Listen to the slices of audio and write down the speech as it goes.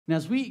Now,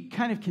 as we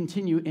kind of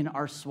continue in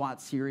our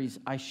SWAT series,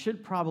 I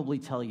should probably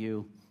tell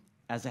you,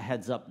 as a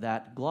heads up,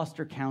 that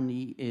Gloucester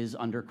County is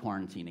under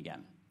quarantine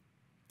again.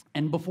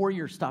 And before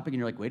you're stopping and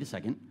you're like, wait a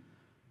second,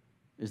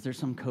 is there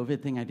some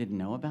COVID thing I didn't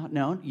know about?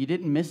 No, you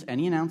didn't miss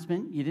any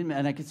announcement. You didn't,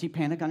 and I could see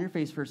panic on your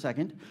face for a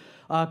second.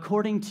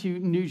 According to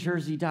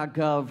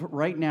NewJersey.gov,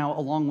 right now,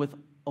 along with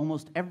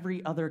almost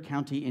every other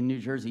county in New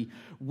Jersey,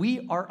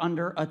 we are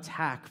under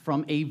attack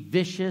from a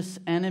vicious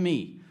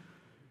enemy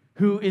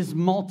who is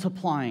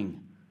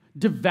multiplying,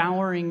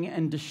 devouring,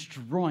 and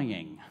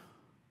destroying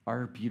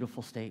our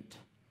beautiful state.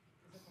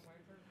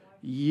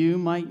 You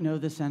might know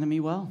this enemy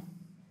well.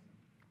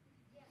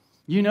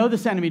 You know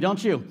this enemy,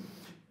 don't you?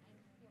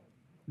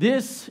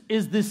 This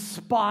is the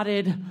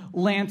spotted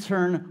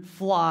lantern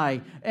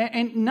fly.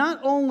 And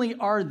not only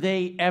are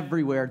they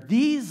everywhere,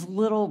 these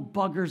little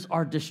buggers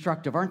are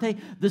destructive, aren't they?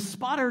 The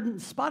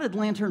spotted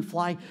lantern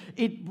fly,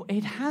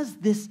 it has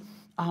this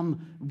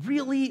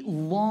really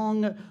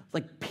long,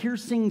 like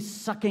piercing,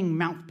 sucking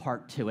mouth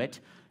part to it.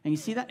 And you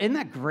see that? Isn't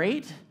that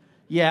great?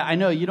 Yeah, I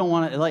know, you don't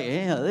want to,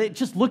 it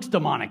just looks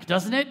demonic,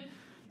 doesn't it?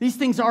 These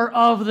things are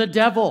of the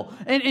devil.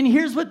 And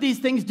here's what these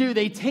things do.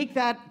 They take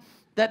that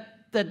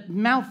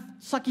mouth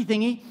sucky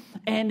thingy,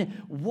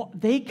 and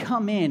they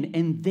come in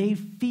and they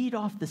feed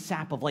off the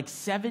sap of like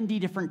 70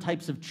 different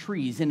types of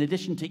trees in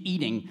addition to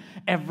eating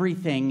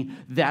everything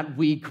that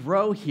we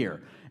grow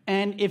here.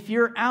 And if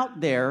you're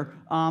out there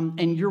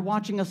and you're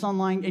watching us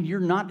online and you're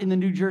not in the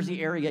New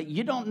Jersey area,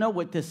 you don't know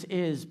what this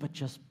is, but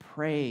just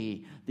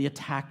pray the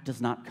attack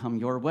does not come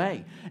your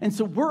way. And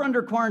so we're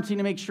under quarantine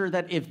to make sure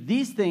that if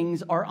these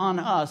things are on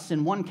us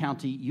in one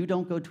county, you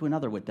don't go to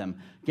another with them.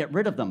 Get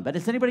rid of them. But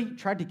has anybody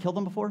tried to kill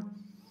them before?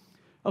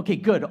 Okay,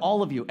 good.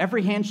 All of you.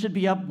 Every hand should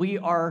be up. We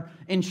are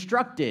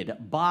instructed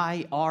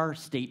by our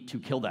state to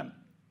kill them.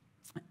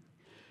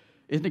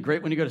 Isn't it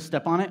great when you go to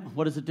step on it?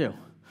 What does it do?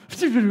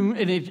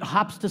 And it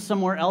hops to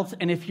somewhere else.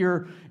 And if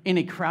you're in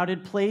a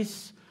crowded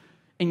place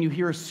and you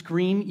hear a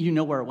scream, you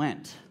know where it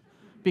went.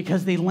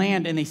 Because they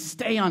land and they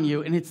stay on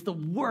you, and it's the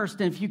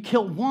worst. And if you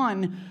kill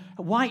one,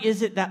 why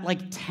is it that like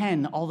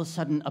 10 all of a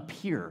sudden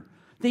appear?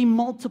 They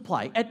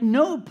multiply. At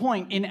no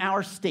point in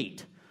our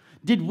state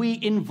did we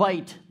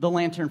invite the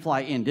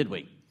lanternfly in, did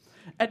we?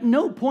 At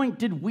no point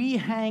did we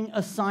hang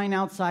a sign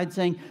outside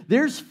saying,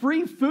 there's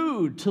free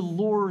food to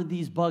lure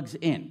these bugs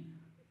in.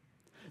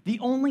 The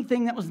only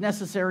thing that was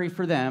necessary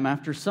for them,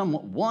 after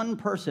one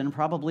person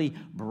probably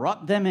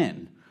brought them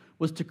in,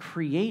 was to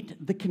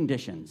create the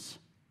conditions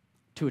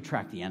to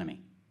attract the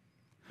enemy.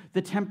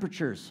 The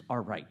temperatures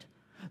are right.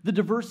 The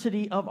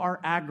diversity of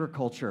our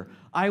agriculture.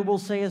 I will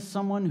say, as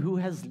someone who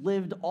has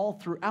lived all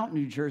throughout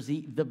New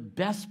Jersey, the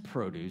best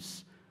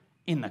produce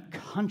in the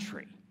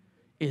country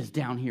is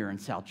down here in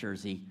South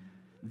Jersey.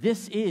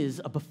 This is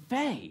a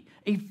buffet,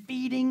 a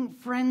feeding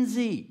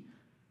frenzy.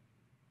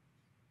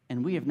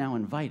 And we have now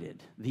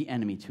invited the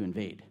enemy to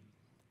invade.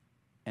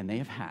 And they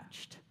have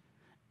hatched.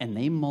 And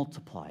they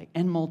multiply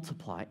and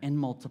multiply and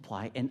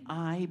multiply. And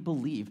I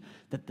believe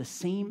that the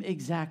same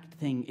exact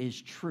thing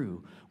is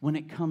true when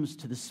it comes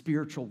to the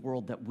spiritual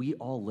world that we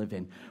all live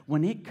in.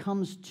 When it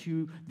comes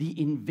to the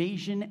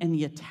invasion and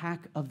the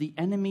attack of the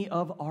enemy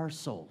of our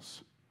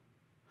souls.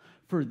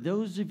 For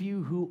those of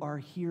you who are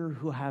here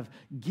who have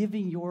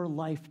given your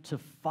life to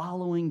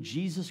following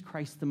Jesus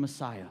Christ the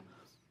Messiah,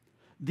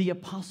 the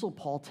Apostle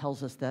Paul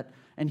tells us that,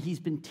 and he's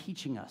been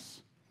teaching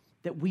us,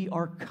 that we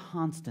are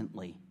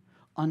constantly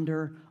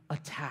under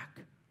attack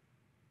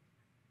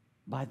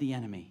by the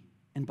enemy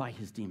and by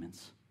his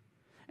demons.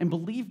 And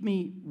believe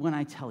me when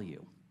I tell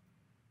you,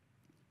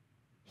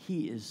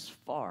 he is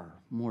far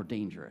more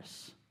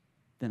dangerous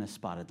than a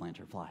spotted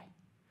lanternfly.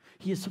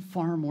 He is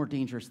far more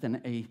dangerous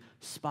than a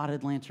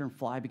spotted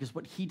lanternfly because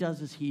what he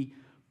does is he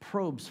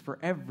probes for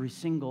every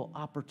single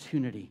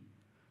opportunity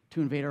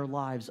to invade our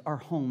lives, our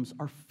homes,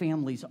 our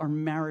families, our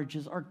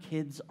marriages, our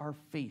kids, our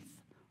faith,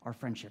 our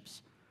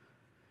friendships.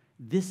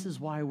 This is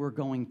why we're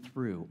going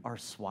through our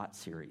SWAT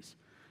series,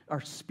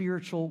 our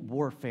spiritual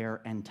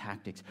warfare and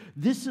tactics.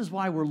 This is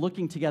why we're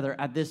looking together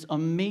at this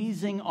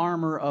amazing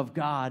armor of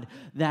God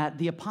that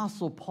the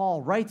Apostle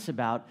Paul writes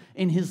about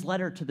in his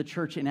letter to the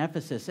church in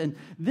Ephesus. And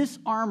this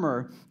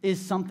armor is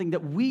something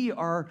that we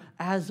are,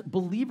 as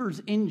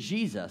believers in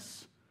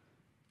Jesus,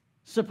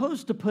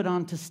 supposed to put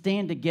on to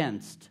stand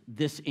against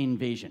this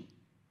invasion.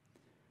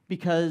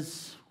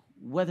 Because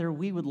whether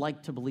we would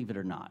like to believe it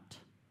or not,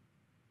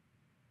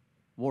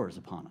 war is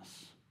upon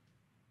us.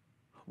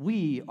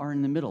 We are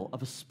in the middle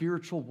of a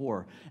spiritual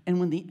war. And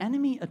when the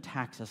enemy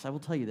attacks us, I will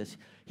tell you this,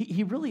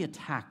 he really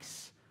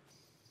attacks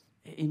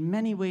in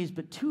many ways,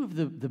 but two of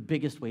the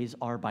biggest ways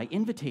are by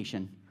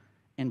invitation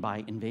and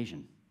by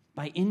invasion.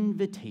 By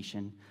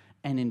invitation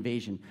and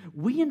invasion.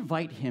 We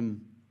invite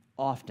him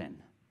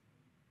often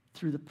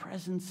through the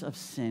presence of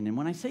sin. And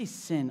when I say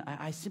sin,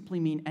 I simply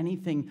mean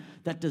anything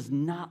that does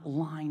not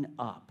line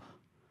up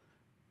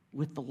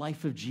with the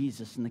life of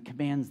Jesus and the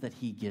commands that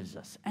he gives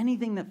us.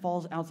 Anything that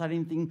falls outside,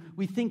 anything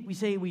we think, we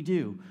say, we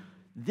do,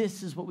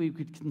 this is what we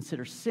could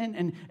consider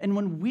sin. And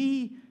when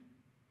we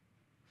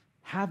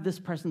have this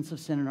presence of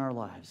sin in our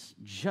lives,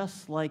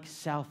 just like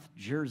South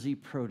Jersey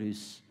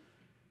produce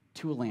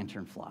to a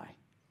lanternfly.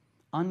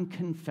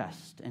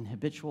 Unconfessed and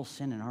habitual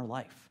sin in our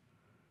life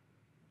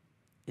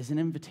is an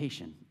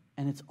invitation,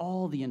 and it's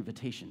all the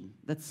invitation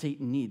that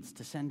Satan needs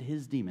to send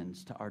his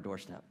demons to our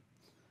doorstep.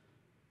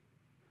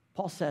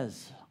 Paul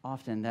says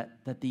often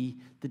that the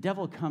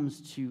devil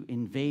comes to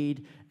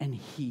invade, and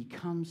he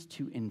comes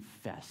to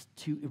infest,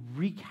 to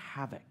wreak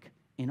havoc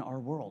in our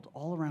world,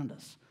 all around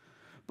us.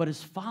 But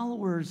as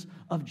followers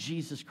of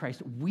Jesus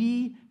Christ,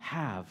 we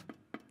have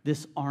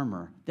this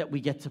armor that we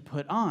get to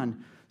put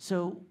on.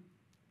 So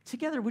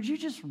together, would you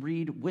just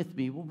read with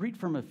me? We'll read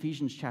from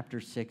Ephesians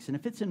chapter 6, and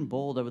if it's in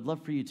bold, I would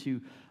love for you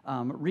to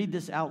read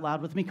this out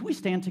loud with me. Can we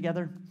stand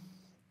together?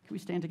 Can we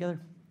stand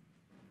together?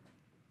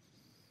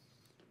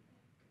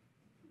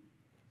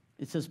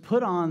 It says,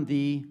 put on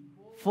the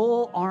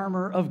full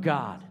armor of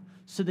God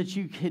so that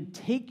you could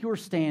take your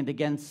stand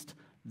against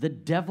the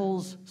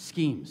devil's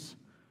schemes.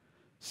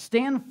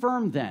 Stand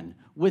firm then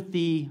with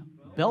the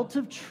belt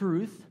of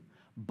truth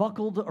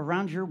buckled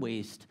around your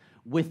waist,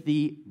 with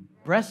the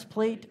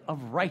breastplate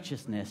of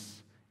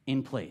righteousness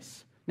in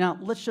place. Now,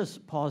 let's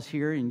just pause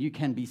here, and you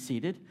can be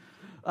seated.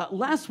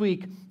 Last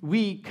week,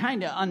 we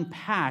kind of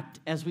unpacked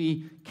as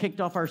we kicked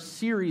off our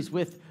series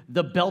with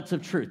the belt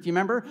of truth. Do you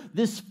remember?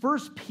 This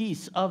first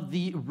piece of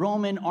the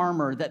Roman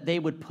armor that they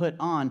would put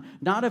on,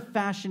 not a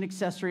fashion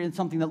accessory and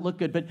something that looked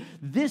good, but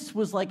this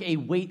was like a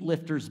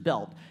weightlifter's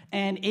belt.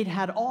 And it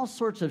had all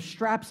sorts of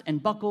straps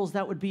and buckles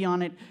that would be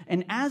on it.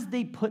 And as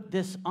they put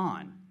this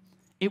on,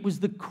 it was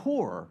the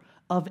core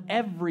of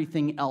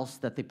everything else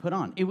that they put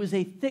on. It was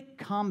a thick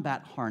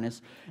combat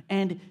harness,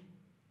 and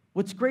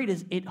what's great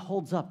is it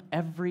holds up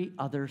every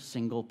other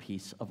single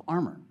piece of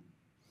armor.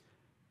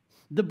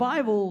 The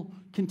Bible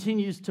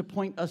continues to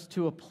point us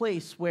to a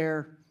place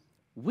where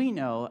we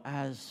know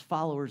as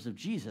followers of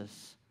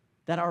Jesus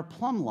that our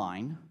plumb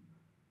line,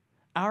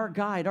 our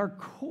guide, our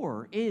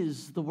core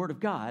is the Word of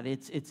God.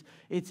 It's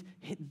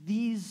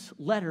these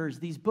letters,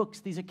 these books,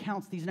 these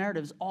accounts, these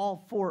narratives,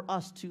 all for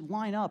us to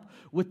line up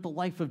with the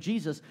life of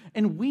Jesus.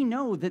 And we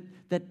know that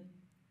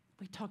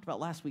we talked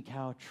about last week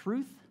how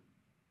truth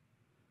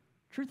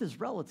is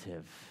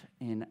relative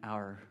in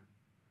our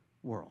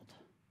world.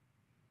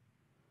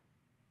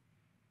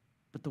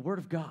 But the Word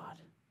of God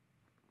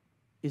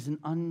is an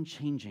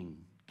unchanging,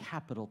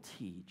 capital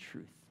T,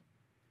 truth.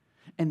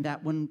 And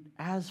that when,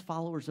 as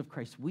followers of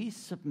Christ, we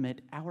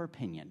submit our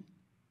opinion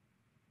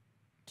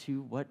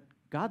to what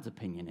God's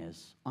opinion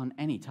is on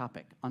any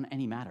topic, on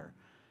any matter.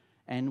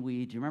 And do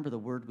you remember the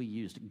word we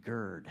used?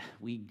 Gird.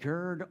 We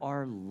gird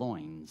our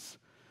loins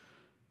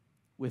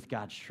with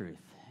God's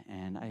truth.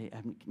 And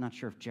I'm not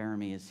sure if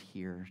Jeremy is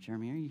here.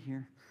 Jeremy, are you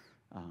here?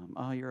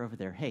 Oh, you're over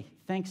there. Hey,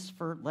 thanks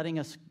for letting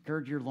us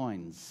gird your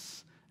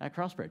loins at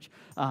Crossbridge.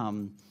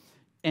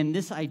 And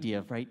this idea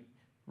of, right,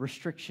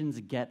 restrictions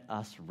get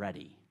us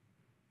ready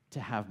to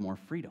have more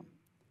freedom.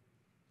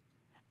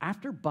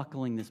 After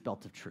buckling this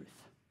belt of truth,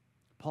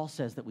 Paul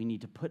says that we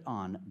need to put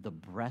on the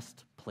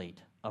breastplate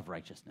of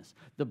righteousness.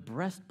 The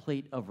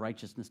breastplate of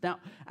righteousness. Now,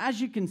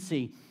 as you can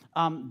see,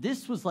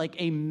 this was like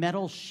a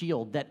metal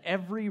shield that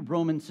every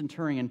Roman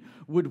centurion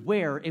would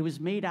wear. It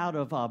was made out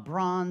of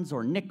bronze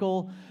or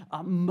nickel.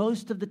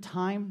 Most of the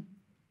time,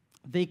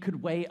 they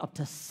could weigh up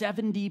to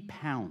 70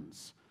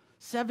 pounds.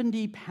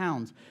 70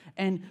 pounds.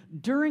 And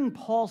during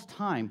Paul's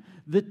time,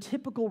 the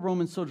typical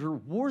Roman soldier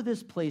wore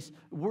this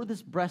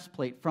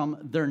breastplate from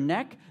their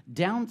neck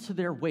down to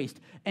their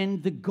waist.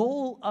 And the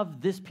goal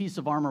of this piece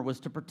of armor was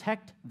to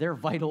protect their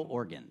vital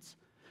organs.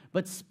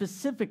 But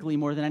specifically,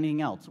 more than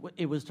anything else,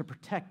 it was to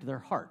protect their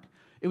heart.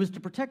 It was to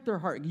protect their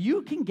heart.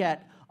 You can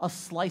get a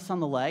slice on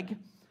the leg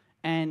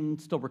and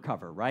still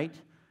recover, right?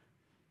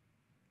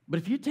 But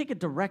if you take a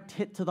direct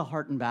hit to the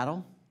heart in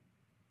battle,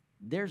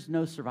 there's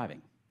no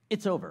surviving.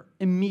 It's over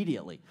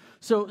immediately.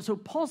 So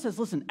Paul says,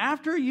 listen,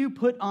 after you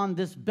put on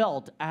this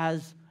belt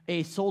as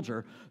a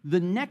soldier, the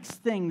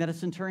next thing that a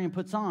centurion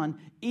puts on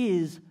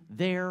is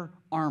their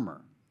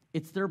armor.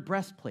 It's their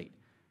breastplate.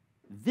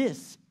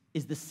 This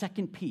is the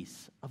second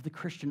piece of the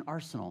Christian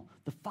arsenal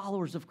the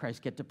followers of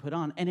Christ get to put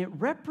on. And it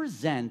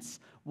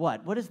represents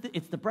what?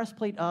 It's the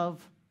breastplate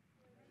of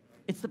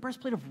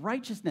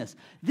righteousness.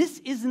 This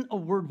isn't a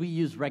word we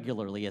use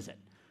regularly, is it?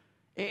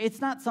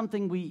 It's not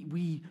something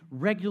we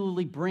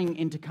regularly bring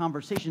into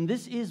conversation.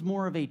 This is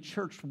more of a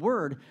church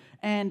word.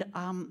 And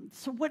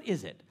so what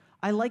is it?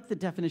 I like the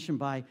definition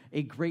by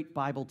a great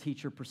Bible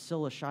teacher,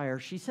 Priscilla Shirer.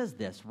 She says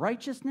this: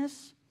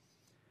 righteousness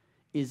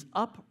is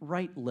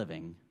upright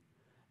living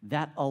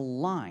that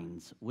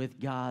aligns with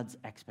God's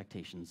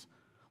expectations.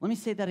 Let me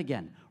say that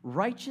again.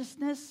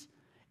 Righteousness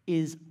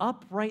is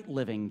upright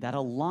living that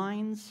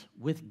aligns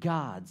with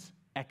God's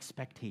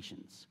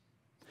expectations.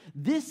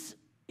 This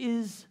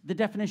is the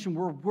definition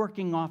we're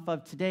working off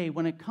of today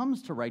when it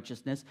comes to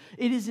righteousness.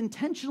 It is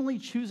intentionally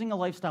choosing a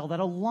lifestyle that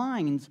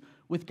aligns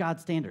with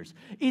God's standards.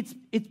 It's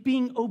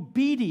being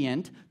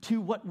obedient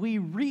to what we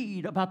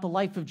read about the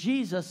life of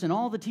Jesus and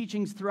all the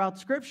teachings throughout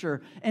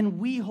Scripture, and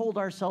we hold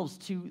ourselves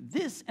to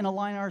this and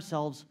align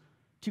ourselves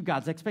to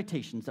God's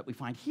expectations that we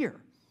find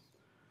here.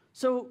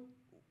 So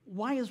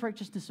why is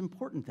righteousness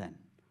important then?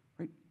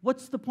 Right?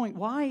 What's the point?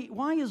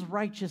 Why is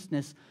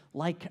righteousness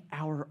like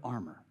our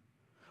armor?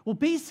 Well,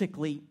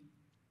 basically,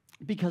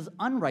 because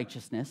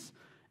unrighteousness,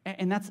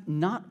 and that's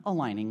not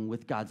aligning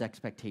with God's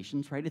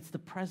expectations, right? It's the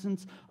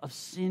presence of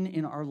sin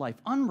in our life.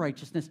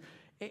 Unrighteousness,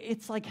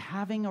 it's like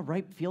having a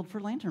ripe field for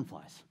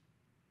lanternflies.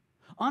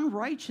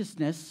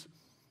 Unrighteousness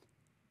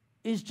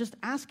is just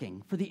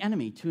asking for the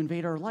enemy to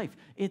invade our life.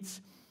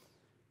 It's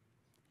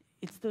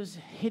those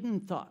hidden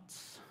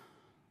thoughts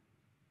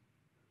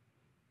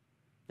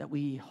that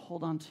we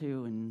hold on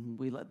to and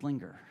we let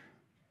linger.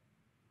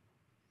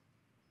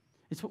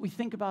 It's what we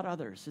think about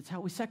others. It's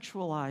how we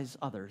sexualize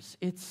others.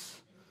 It's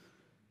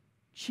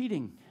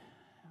cheating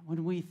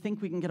when we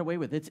think we can get away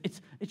with it.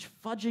 It's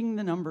fudging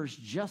the numbers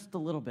just a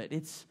little bit.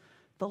 It's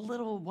the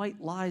little white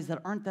lies that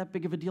aren't that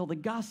big of a deal, the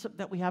gossip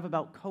that we have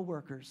about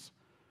coworkers,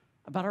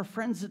 about our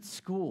friends at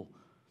school.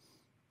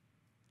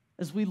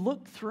 As we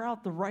look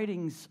throughout the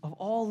writings of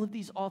all of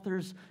these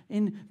authors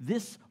in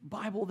this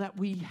Bible that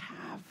we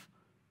have,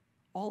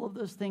 all of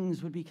those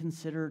things would be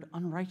considered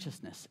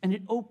unrighteousness. And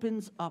it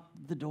opens up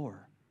the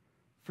door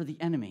for the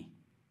enemy,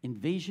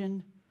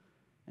 invasion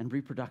and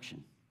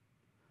reproduction.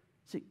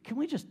 So can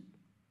we just,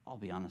 I'll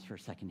be honest for a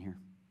second here.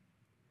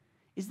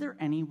 Is there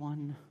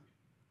anyone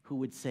who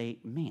would say,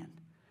 man,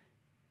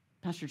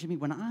 Pastor Jimmy,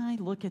 when I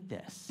look at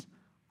this,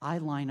 I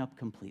line up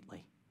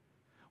completely.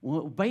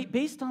 Well,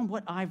 based on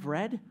what I've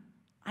read,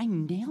 I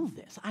nail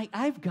this.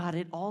 I've got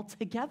it all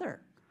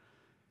together.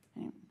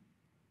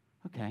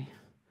 Okay.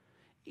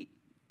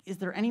 Is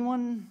there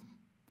anyone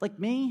like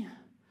me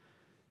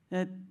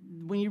that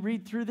when you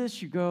read through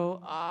this, you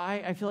go,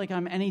 I feel like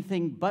I'm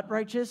anything but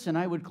righteous, and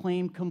I would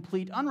claim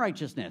complete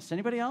unrighteousness?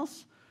 Anybody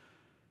else?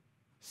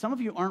 Some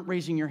of you aren't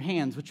raising your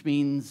hands, which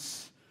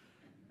means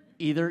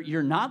either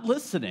you're not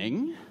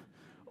listening,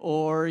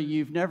 or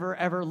you've never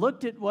ever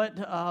looked at what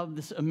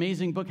this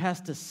amazing book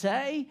has to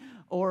say,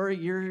 or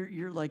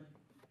you're like,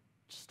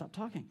 just stop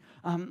talking.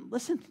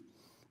 Listen,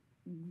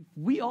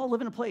 we all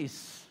live in a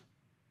place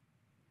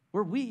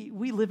where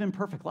we live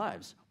imperfect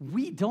lives.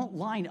 We don't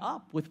line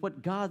up with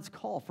what God's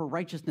call for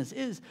righteousness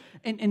is.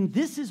 And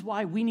this is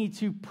why we need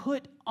to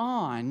put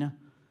on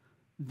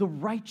the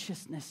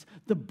righteousness,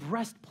 the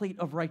breastplate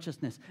of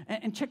righteousness.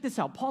 And check this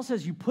out. Paul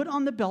says you put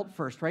on the belt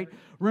first, right?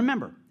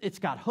 Remember, it's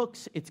got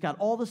hooks. It's got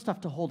all the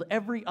stuff to hold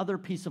every other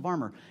piece of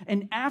armor.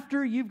 And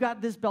after you've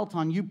got this belt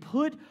on, you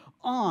put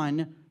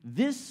on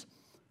this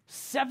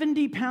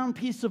 70-pound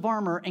piece of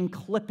armor and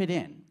clip it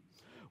in.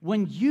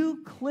 When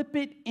you clip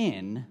it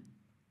in,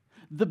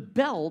 the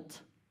belt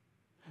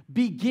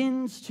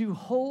begins to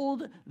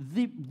hold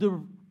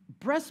the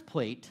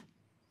breastplate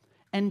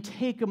and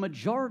take a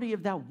majority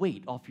of that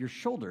weight off your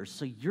shoulders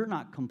so you're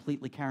not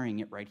completely carrying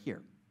it right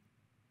here.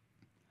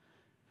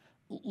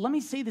 Let me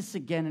say this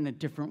again in a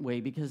different way,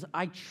 because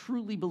I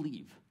truly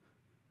believe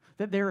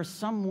that there is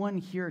someone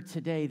here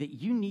today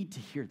that you need to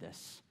hear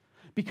this,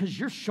 because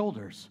your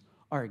shoulders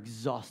are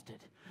exhausted.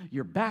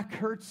 Your back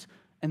hurts,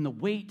 and the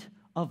weight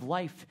of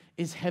life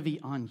is heavy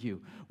on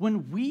you.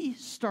 When we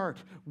start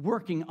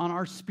working on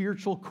our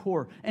spiritual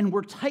core and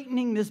we're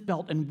tightening this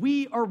belt and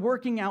we are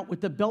working out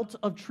with the belt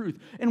of truth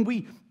and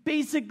we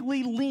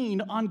basically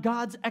lean on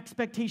God's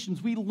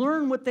expectations, we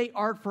learn what they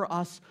are for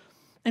us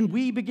and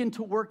we begin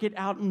to work it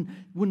out. And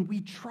when we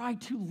try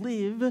to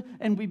live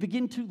and we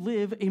begin to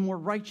live a more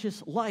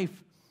righteous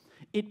life,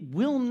 it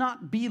will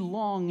not be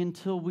long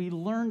until we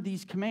learn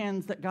these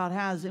commands that God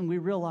has and we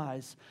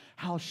realize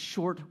how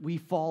short we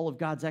fall of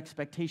God's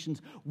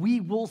expectations. We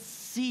will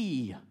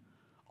see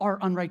our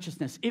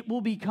unrighteousness. It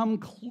will become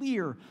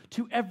clear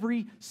to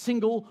every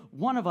single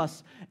one of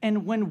us.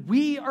 And when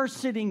we are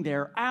sitting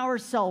there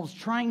ourselves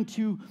trying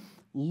to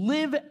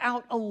live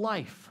out a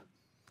life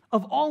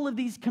of all of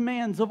these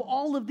commands, of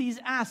all of these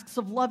asks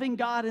of loving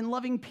God and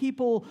loving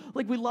people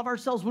like we love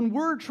ourselves, when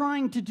we're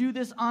trying to do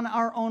this on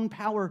our own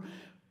power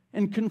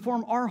and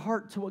conform our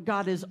heart to what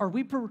God is, are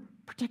we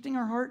protecting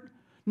our heart?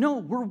 No,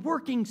 we're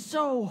working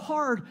so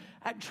hard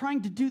at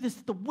trying to do this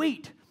that the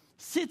weight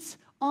sits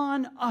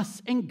on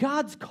us. And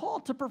God's call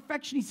to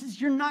perfection, he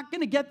says, you're not going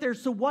to get there.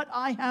 So what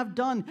I have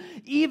done,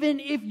 even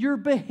if your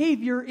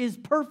behavior is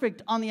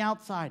perfect on the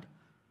outside,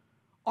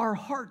 our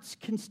hearts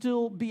can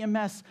still be a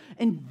mess.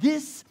 And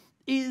this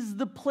is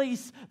the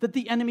place that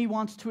the enemy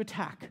wants to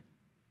attack.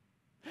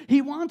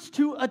 He wants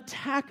to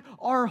attack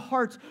our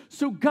hearts.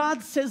 So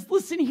God says,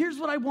 listen, here's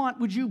what I want.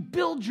 Would you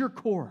build your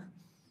core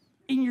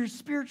in your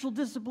spiritual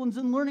disciplines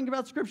and learning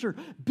about Scripture?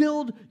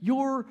 Build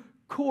your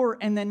core.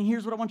 And then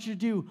here's what I want you to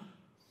do.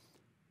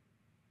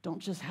 Don't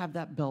just have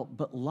that belt,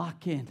 but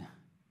lock in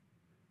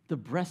the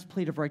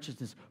breastplate of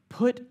righteousness.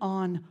 Put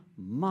on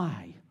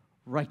my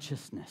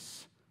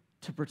righteousness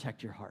to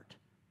protect your heart.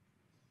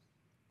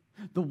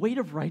 The weight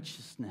of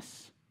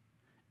righteousness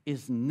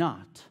is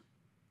not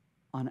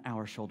on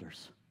our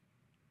shoulders.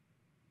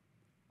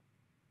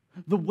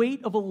 The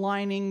weight of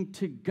aligning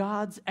to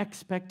God's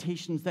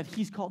expectations that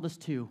he's called us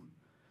to,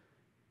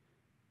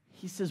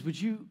 He says, would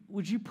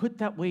you put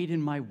that weight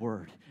in my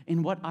word,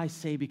 in what I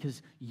say,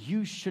 because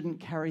you shouldn't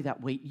carry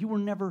that weight. You were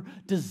never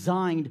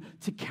designed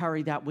to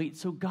carry that weight.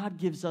 So God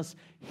gives us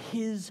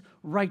his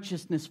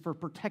righteousness for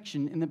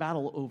protection in the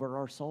battle over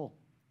our soul.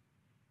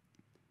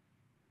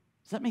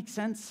 Does that make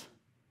sense?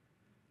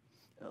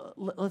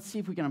 Let's see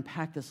if we can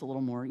unpack this a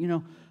little more.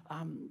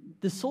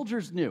 The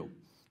soldiers knew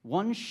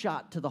one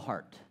shot to the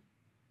heart,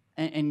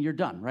 and you're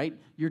done, right?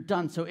 You're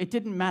done. So it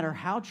didn't matter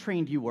how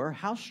trained you were,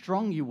 how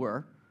strong you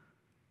were,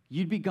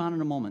 you'd be gone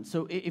in a moment.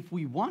 So if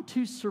we want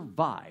to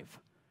survive,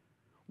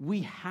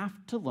 we have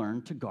to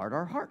learn to guard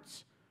our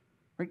hearts,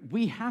 right?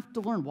 We have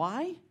to learn.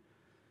 Why?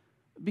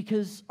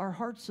 Because our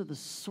hearts are the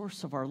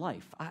source of our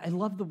life. I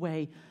love the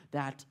way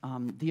that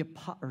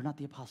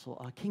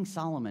King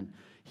Solomon,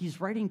 he's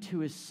writing to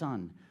his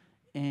son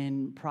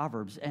in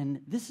Proverbs,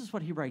 and this is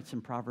what he writes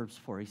in Proverbs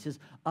 4. He says,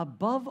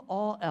 above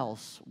all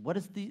else, what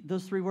is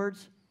those three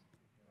words?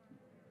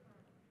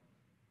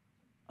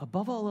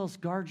 Above all else,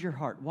 guard your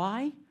heart.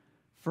 Why?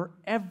 For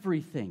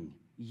everything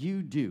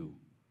you do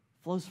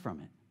flows from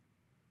it.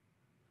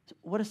 So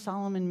what does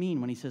Solomon mean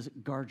when he says,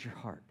 guard your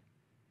heart?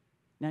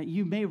 Now,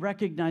 you may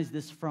recognize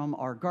this from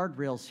our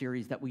guardrail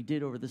series that we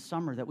did over the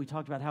summer, that we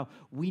talked about how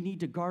we need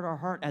to guard our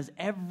heart as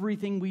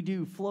everything we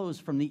do flows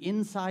from the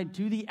inside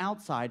to the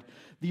outside.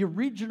 The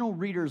original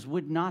readers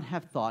would not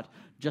have thought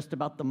just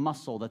about the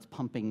muscle that's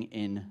pumping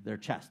in their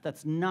chest.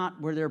 That's not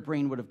where their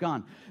brain would have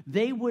gone.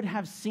 They would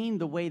have seen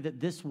the way that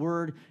this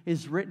word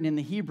is written in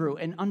the Hebrew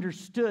and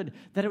understood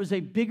that it was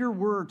a bigger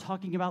word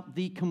talking about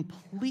the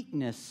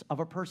completeness of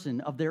a person,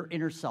 of their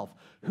inner self,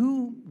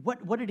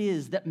 what it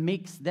is that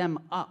makes them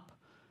up.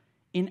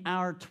 In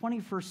our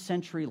 21st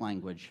century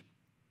language,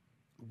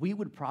 we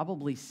would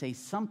probably say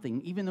something,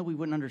 even though we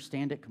wouldn't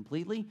understand it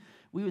completely,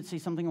 we would say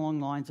something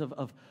along the lines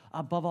of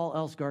above all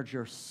else, guard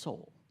your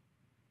soul.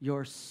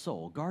 Your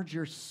soul. Guard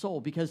your soul,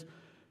 because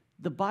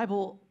the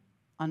Bible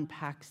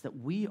unpacks that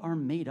we are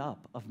made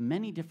up of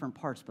many different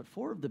parts, but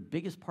four of the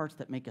biggest parts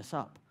that make us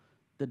up,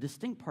 the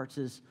distinct parts,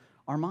 is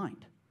our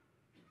mind,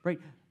 right?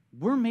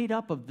 We're made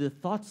up of the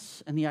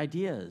thoughts and the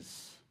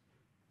ideas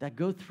that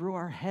go through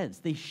our heads.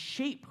 They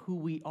shape who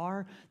we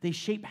are. They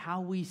shape how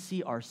we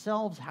see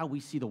ourselves, how we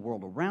see the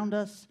world around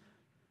us,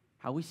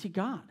 how we see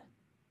God.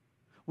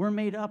 We're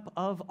made up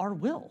of our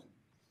will.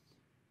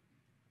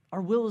 Our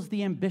will is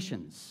the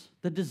ambitions,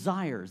 the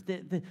desires,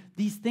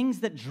 these things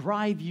that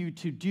drive you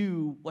to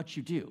do what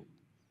you do.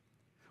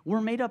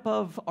 We're made up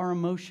of our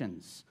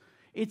emotions.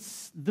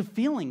 It's the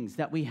feelings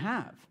that we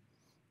have.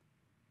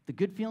 The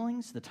good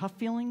feelings, the tough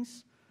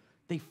feelings,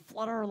 they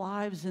flood our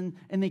lives, and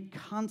they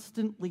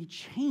constantly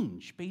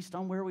change based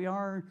on where we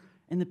are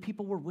and the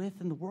people we're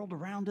with and the world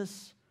around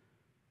us.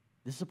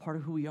 This is a part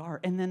of who we are.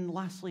 And then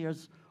lastly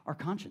is our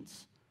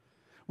conscience.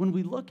 When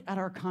we look at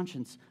our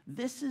conscience,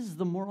 this is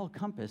the moral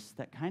compass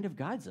that kind of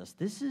guides us.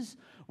 This is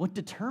what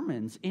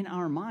determines in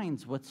our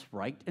minds what's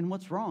right and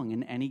what's wrong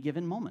in any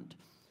given moment.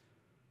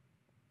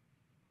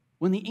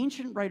 When the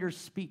ancient writers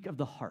speak of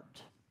the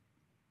heart,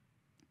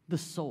 the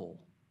soul,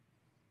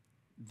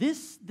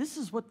 This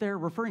is what they're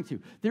referring to.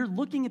 They're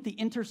looking at the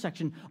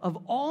intersection of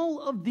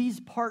all of these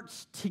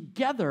parts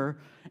together,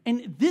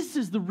 and this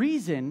is the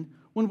reason,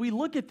 when we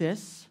look at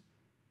this,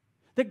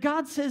 that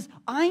God says,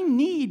 I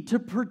need to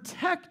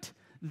protect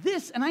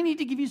this, and I need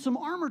to give you some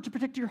armor to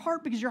protect your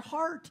heart, because your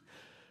heart,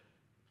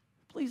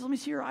 please let me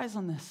see your eyes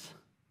on this.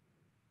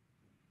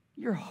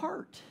 Your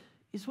heart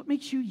is what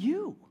makes you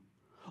you.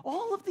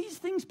 All of these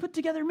things put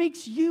together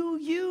makes you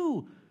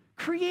you,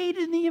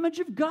 created in the image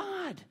of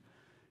God.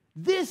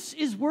 This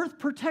is worth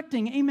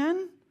protecting,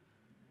 amen?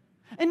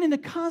 And in the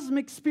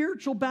cosmic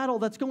spiritual battle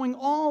that's going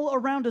all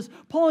around us,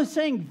 Paul is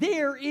saying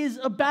there is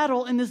a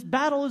battle, and this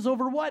battle is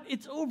over what?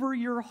 It's over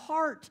your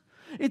heart.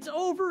 It's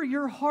over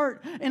your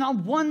heart. And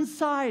on one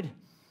side,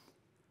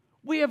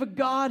 we have a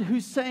God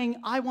who's saying,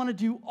 I want to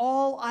do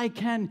all I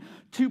can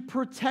to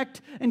protect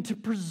and to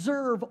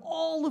preserve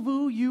all of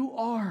who you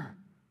are,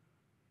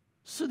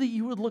 so that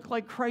you would look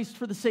like Christ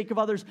for the sake of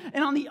others.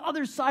 And on the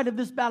other side of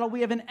this battle,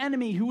 we have an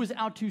enemy who is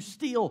out to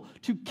steal,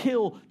 to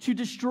kill, to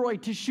destroy,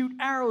 to shoot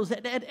arrows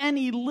at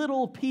any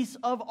little piece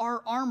of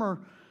our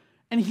armor.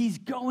 And he's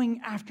going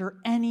after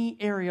any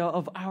area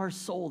of our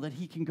soul that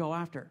he can go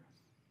after.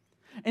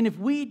 And if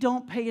we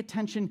don't pay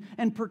attention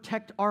and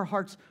protect our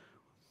hearts,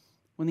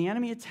 when the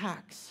enemy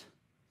attacks,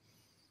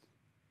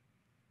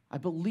 I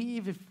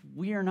believe if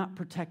we are not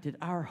protected,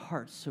 our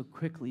hearts so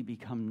quickly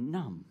become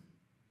numb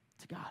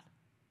to God.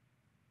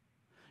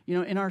 You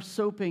know, in our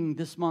soaping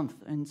this month,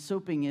 and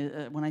soaping,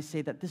 when I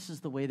say that, this is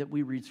the way that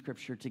we read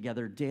Scripture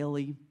together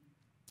daily,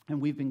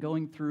 and we've been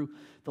going through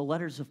the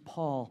letters of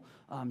Paul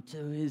to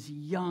his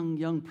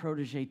young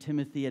protege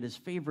Timothy at his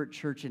favorite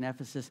church in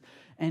Ephesus.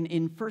 And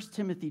in 1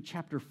 Timothy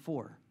chapter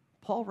 4,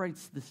 Paul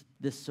writes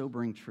this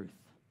sobering truth.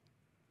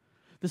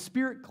 The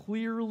Spirit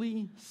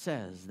clearly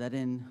says that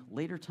in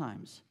later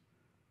times,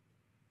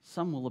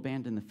 some will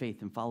abandon the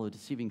faith and follow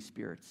deceiving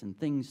spirits and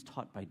things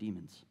taught by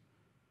demons.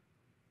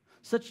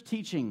 Such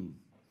teaching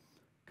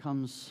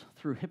comes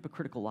through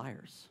hypocritical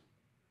liars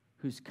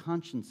whose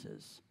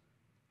consciences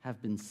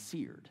have been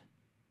seared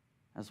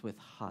as with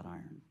hot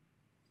iron.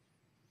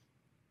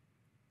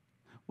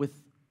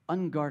 With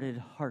unguarded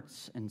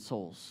hearts and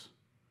souls,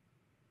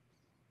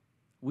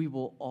 we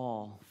will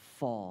all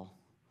fall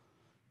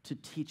to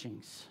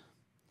teachings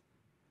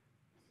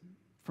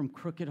from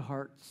crooked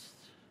hearts,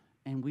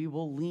 and we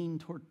will lean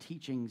toward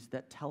teachings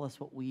that tell us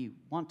what we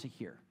want to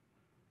hear,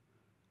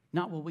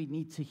 not what we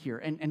need to hear.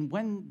 And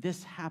when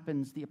this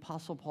happens, the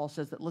Apostle Paul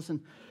says that,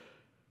 listen,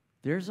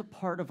 there's a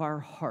part of our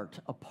heart,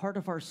 a part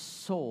of our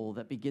soul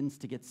that begins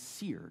to get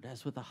seared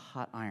as with a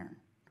hot iron.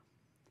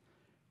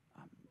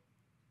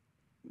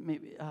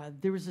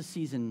 There was a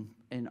season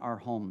in our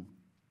home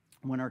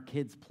when our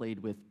kids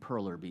played with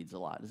perler beads a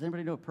lot. Does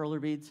anybody know perler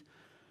beads?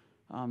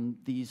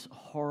 These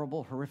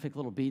horrible, horrific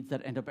little beads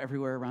that end up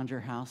everywhere around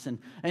your house.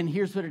 And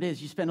here's what it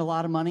is. You spend a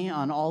lot of money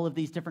on all of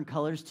these different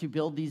colors to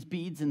build these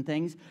beads and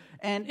things.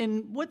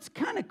 And what's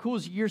kind of cool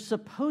is you're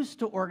supposed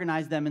to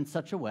organize them in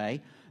such a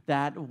way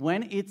that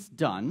when it's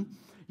done,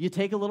 you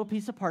take a little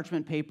piece of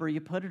parchment paper, you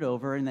put it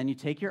over, and then you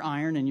take your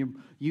iron and you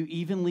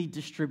evenly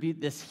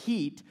distribute this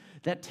heat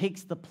that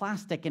takes the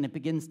plastic and it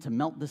begins to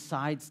melt the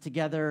sides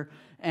together.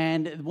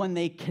 And when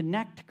they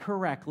connect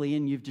correctly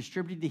and you've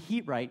distributed the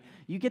heat right,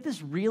 you get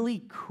this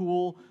really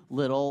cool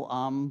little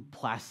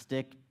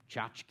plastic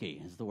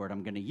tchotchke is the word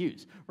I'm going to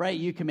use, right?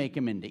 You can make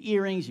them into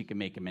earrings, you can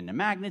make them into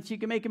magnets, you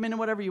can make them into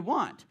whatever you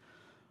want.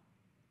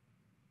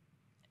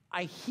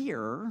 I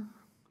hear,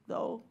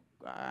 though,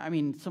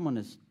 someone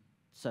has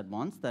said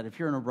once that if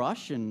you're in a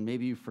rush and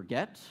maybe you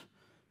forget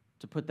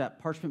to put that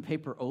parchment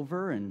paper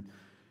over and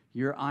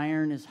your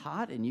iron is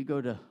hot and you go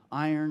to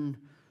iron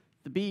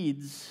the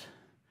beads,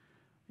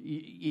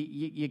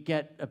 you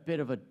get a bit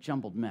of a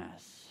jumbled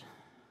mess.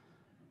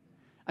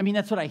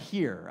 That's what I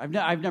hear.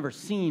 I've never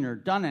seen or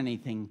done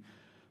anything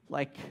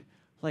like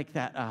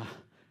that.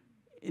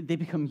 They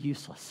become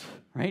useless,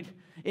 right?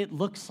 It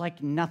looks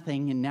like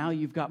nothing, and now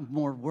you've got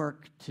more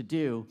work to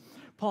do.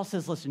 Paul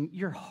says, listen,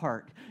 your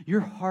heart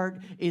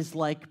is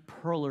like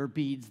perler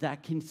beads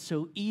that can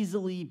so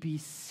easily be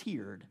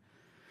seared.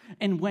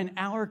 And when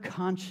our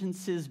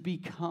consciences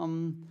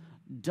become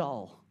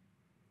dull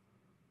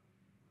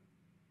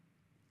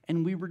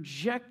and we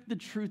reject the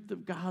truth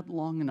of God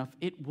long enough,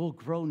 it will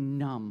grow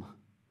numb.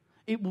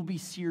 It will be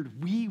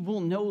seared. We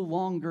will no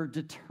longer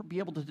be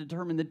able to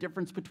determine the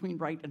difference between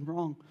right and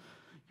wrong.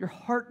 Your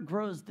heart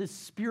grows this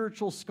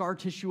spiritual scar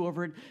tissue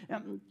over it.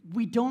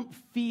 We don't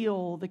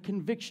feel the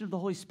conviction of the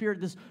Holy Spirit,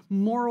 this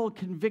moral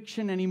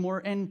conviction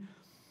anymore. And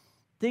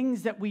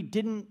things that we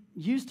didn't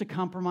used to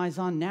compromise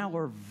on now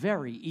are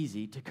very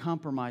easy to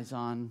compromise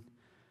on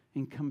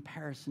in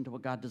comparison to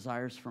what God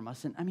desires from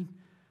us. And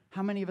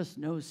how many of us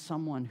know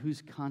someone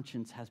whose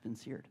conscience has been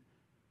seared?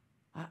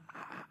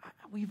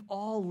 We've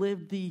all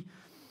lived in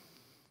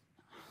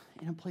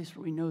a place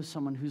where we know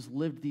someone who's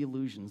lived the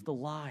illusions, the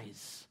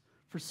lies,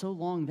 for so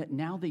long that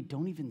now they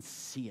don't even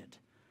see it,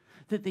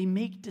 that they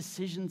make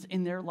decisions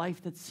in their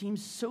life that seem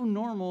so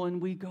normal,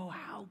 and we go,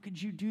 how could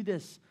you do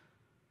this?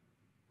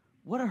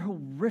 What a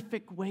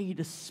horrific way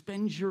to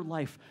spend your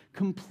life,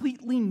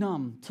 completely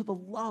numb to the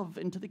love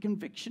and to the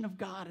conviction of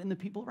God and the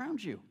people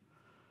around you.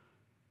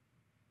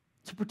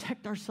 To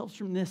protect ourselves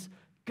from this,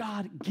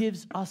 God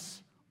gives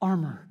us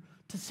armor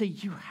to say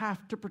you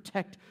have to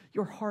protect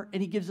your heart,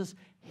 and he gives us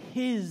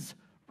his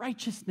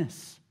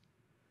righteousness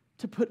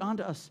to put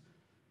onto us.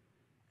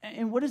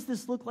 And what does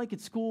this look like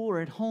at school or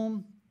at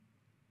home?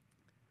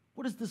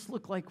 What does this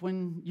look like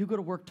when you go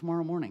to work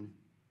tomorrow morning?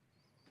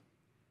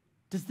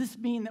 Does this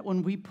mean that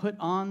when we put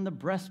on the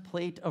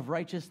breastplate of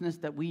righteousness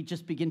that we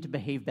just begin to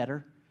behave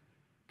better?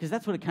 Because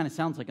that's what it kind of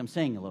sounds like I'm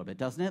saying a little bit,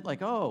 doesn't it?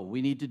 Like, oh,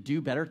 we need to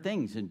do better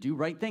things and do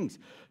right things.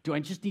 Do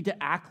I just need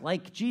to act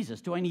like Jesus?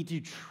 Do I need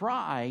to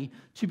try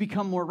to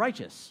become more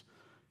righteous?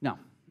 No,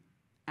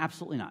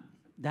 absolutely not.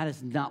 That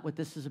is not what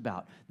this is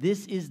about.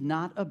 This is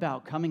not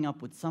about coming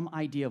up with some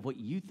idea of what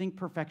you think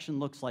perfection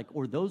looks like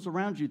or those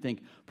around you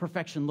think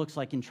perfection looks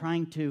like and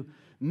trying to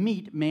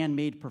meet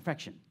man-made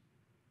perfection.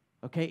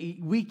 Okay?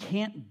 We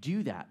can't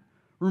do that.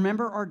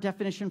 Remember our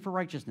definition for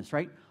righteousness,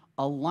 right?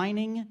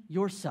 Aligning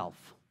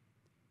yourself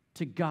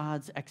to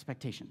God's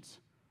expectations.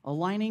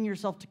 Aligning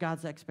yourself to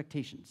God's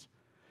expectations.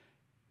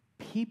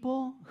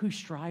 People who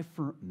strive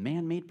for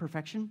man-made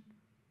perfection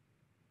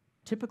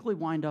typically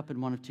wind up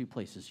in one of two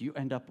places. You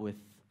end up with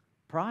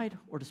pride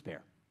or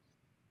despair.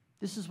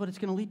 This is what it's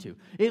going to lead to.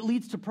 It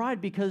leads to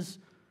pride because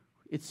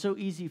it's so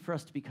easy for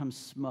us to become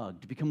smug,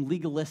 to become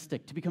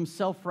legalistic, to become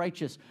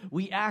self-righteous.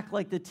 We act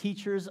like the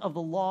teachers of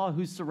the law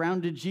who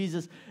surrounded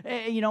Jesus.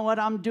 Hey, you know what?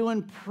 I'm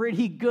doing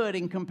pretty good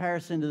in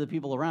comparison to the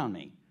people around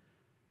me.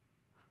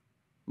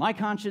 My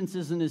conscience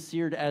isn't as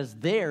seared as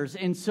theirs,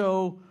 and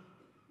so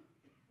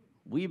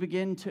we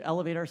begin to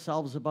elevate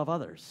ourselves above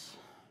others.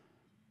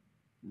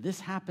 This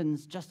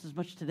happens just as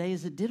much today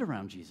as it did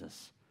around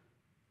Jesus.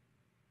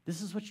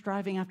 This is what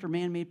striving after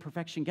man-made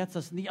perfection gets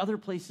us. And the other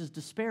place is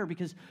despair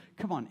because,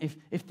 come on,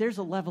 if there's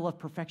a level of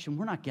perfection,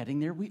 we're not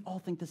getting there. We all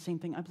think the same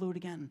thing. I blew it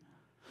again.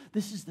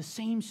 This is the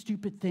same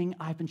stupid thing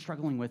I've been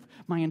struggling with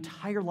my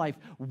entire life.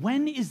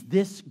 When is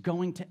this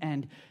going to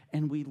end?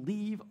 And we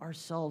leave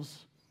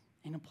ourselves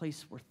in a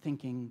place where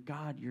thinking,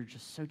 God, you're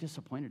just so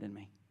disappointed in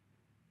me.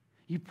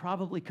 You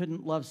probably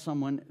couldn't love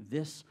someone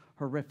this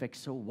horrific,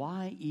 so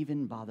why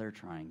even bother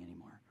trying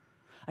anymore?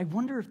 I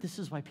wonder if this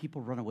is why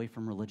people run away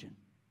from religion.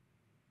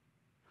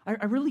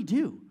 I really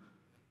do.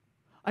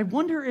 I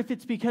wonder if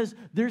it's because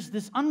there's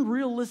this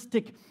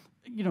unrealistic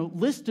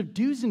list of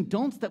do's and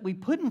don'ts that we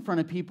put in front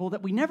of people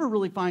that we never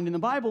really find in the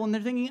Bible, and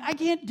they're thinking, I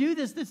can't do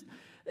this.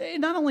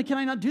 Not only can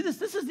I not do this,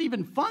 this isn't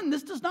even fun.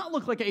 This does not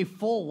look like a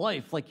full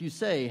life, like you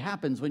say,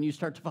 happens when you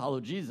start to follow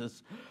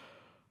Jesus.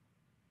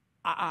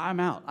 I'm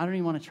out. I don't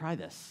even want to try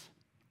this.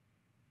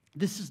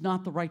 This is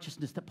not the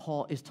righteousness that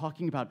Paul is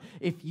talking about.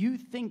 If you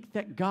think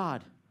that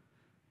God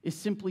is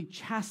simply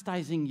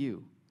chastising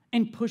you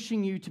and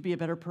pushing you to be a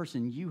better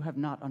person, you have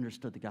not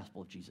understood the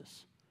gospel of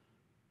Jesus.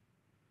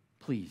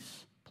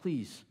 Please,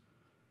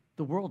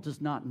 the world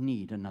does not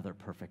need another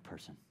perfect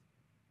person.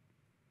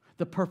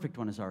 The perfect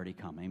one has already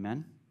come,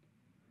 amen?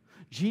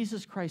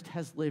 Jesus Christ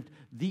has lived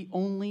the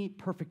only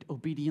perfect,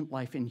 obedient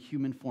life in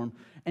human form,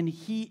 and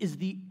he is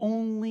the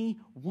only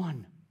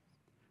one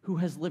who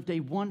has lived a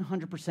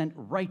 100%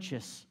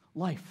 righteous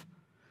life.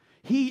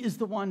 He is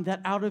the one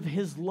that out of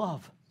his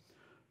love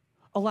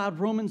allowed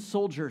Roman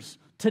soldiers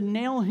to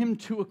nail him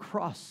to a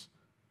cross,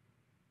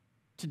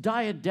 to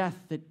die a death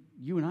that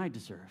you and I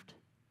deserved.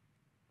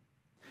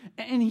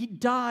 And he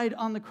died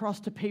on the cross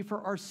to pay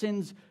for our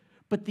sins,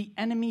 but the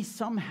enemy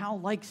somehow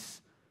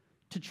likes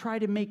to try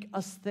to make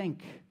us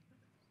think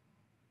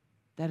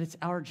that it's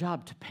our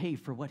job to pay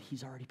for what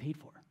he's already paid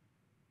for.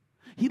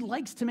 He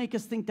likes to make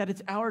us think that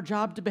it's our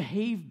job to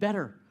behave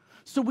better.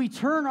 So we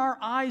turn our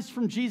eyes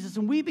from Jesus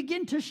and we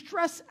begin to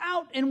stress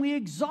out and we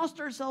exhaust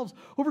ourselves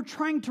over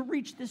trying to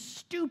reach this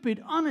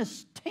stupid,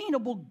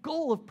 unattainable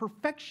goal of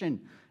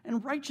perfection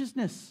and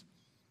righteousness.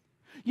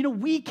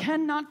 We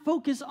cannot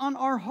focus on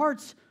our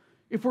hearts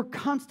if we're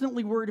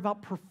constantly worried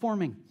about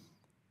performing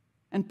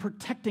and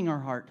protecting our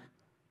heart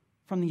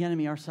from the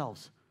enemy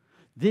ourselves.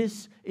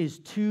 This is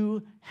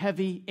too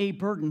heavy a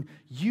burden.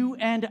 You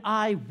and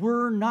I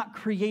were not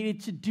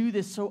created to do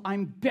this, so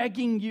I'm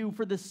begging you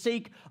for the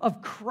sake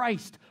of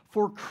Christ,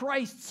 for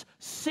Christ's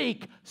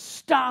sake,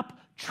 stop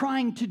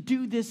trying to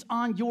do this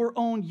on your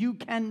own. You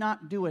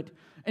cannot do it,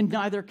 and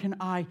neither can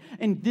I.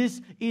 And this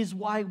is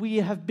why we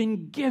have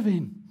been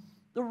given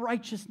the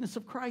righteousness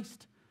of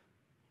Christ.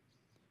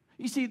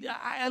 You see,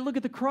 I look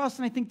at the cross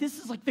and I think this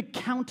is like the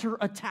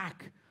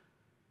counterattack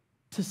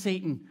to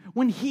Satan.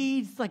 When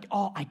he's like,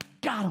 oh, I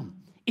got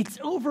him. It's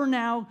over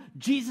now.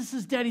 Jesus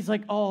is dead. He's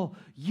like, oh,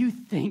 you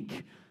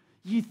think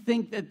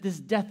that this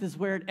death is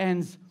where it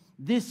ends.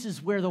 This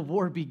is where the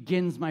war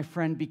begins, my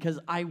friend, because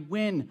I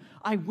win.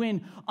 I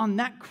win. On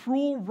that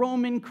cruel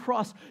Roman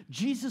cross,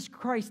 Jesus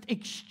Christ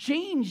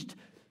exchanged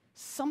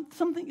some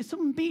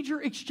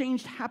major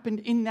exchange happened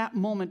in that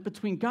moment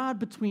between God,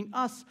 between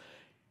us.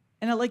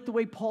 And I like the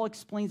way Paul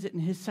explains it in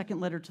his second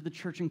letter to the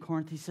church in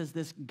Corinth. He says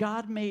this,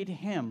 God made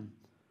him,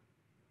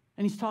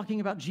 and he's talking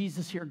about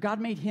Jesus here,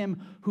 God made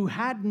him who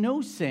had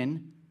no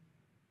sin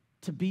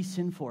to be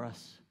sin for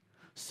us,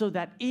 so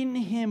that in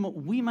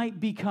him we might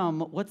become,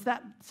 what's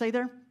that say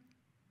there?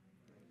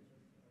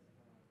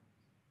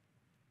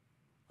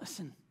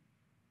 Listen,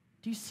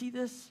 do you see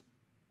this?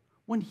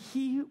 When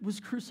he was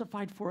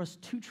crucified for us,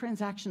 two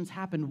transactions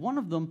happened. One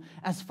of them,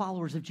 as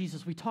followers of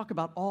Jesus, we talk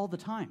about all the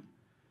time.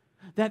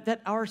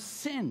 That our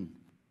sin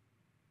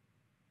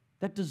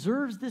that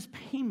deserves this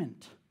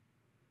payment,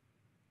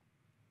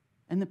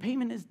 and the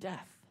payment is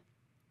death.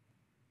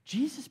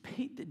 Jesus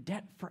paid the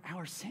debt for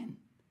our sin.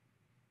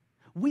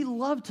 We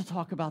love to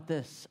talk about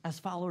this as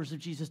followers of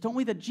Jesus, don't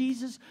we? That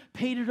Jesus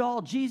paid it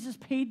all. Jesus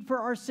paid for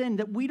our sin,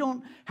 that we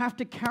don't have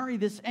to carry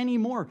this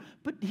anymore.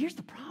 But here's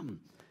the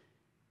problem.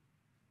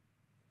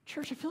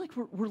 Church, I feel like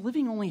we're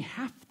living only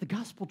half the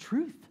gospel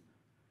truth.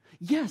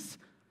 Yes,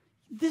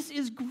 this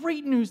is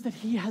great news that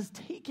he has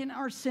taken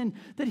our sin,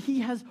 that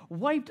he has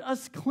wiped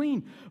us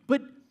clean.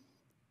 But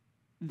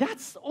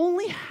that's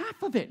only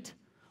half of it.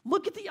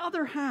 Look at the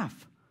other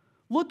half.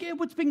 Look at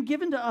what's been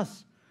given to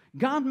us.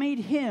 God made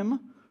him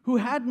who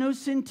had no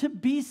sin to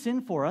be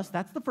sin for us.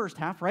 That's the first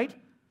half, right?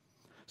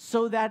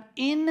 So that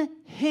in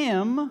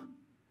him,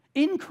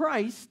 in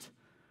Christ,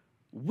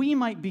 we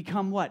might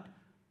become what?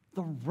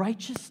 The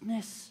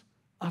righteousness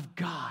of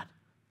God.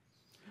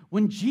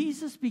 When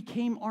Jesus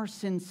became our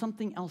sin,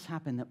 something else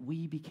happened, that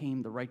we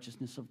became the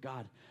righteousness of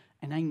God.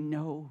 And I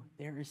know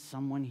there is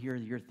someone here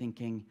that you're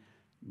thinking,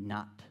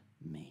 not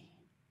me.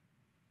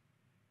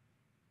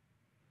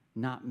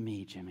 Not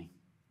me, Jimmy.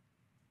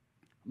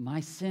 My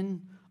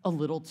sin, a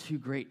little too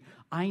great.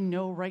 I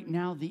know right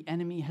now the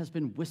enemy has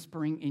been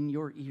whispering in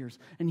your ears,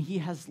 and he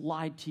has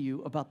lied to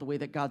you about the way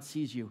that God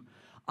sees you.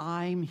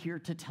 I'm here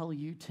to tell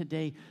you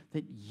today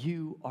that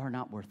you are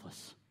not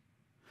worthless,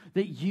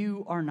 that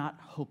you are not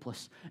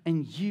hopeless,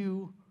 and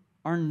you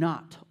are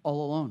not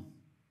all alone.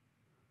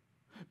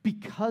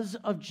 Because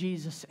of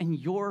Jesus and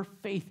your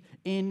faith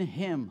in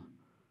him,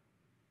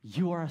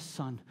 You are a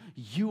son.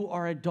 You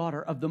are a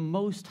daughter of the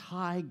Most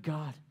High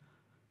God.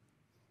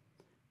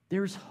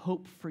 There's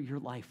hope for your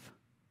life.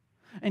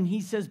 And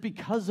he says,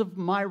 because of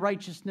my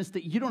righteousness,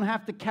 that you don't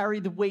have to carry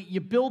the weight.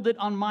 You build it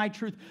on my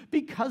truth.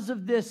 Because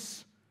of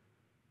this,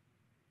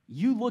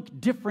 you look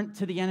different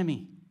to the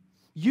enemy.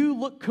 You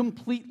look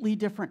completely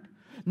different.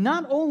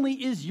 Not only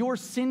is your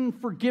sin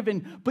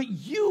forgiven, but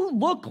you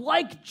look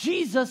like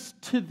Jesus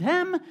to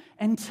them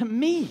and to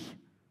me.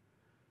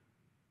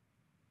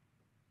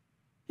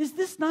 Is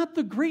this not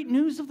the great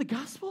news of the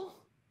gospel?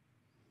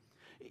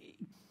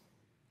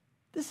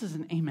 This is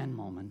an amen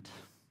moment.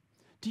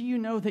 Do you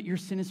know that your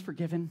sin is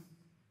forgiven?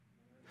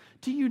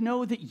 Do you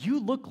know that you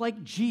look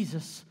like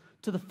Jesus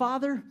to the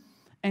Father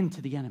and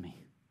to the enemy?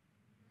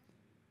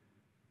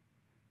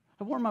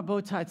 I wore my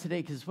bow tie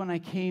today because when I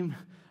came,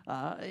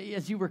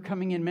 as you were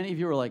coming in, many of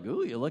you were like,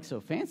 ooh, you look so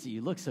fancy.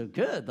 You look so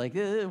good. Like,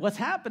 what's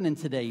happening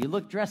today? You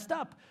look dressed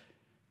up.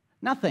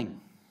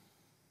 Nothing.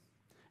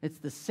 It's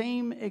the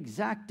same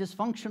exact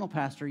dysfunctional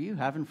pastor you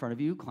have in front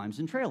of you who climbs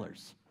in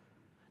trailers.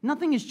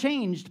 Nothing has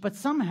changed, but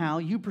somehow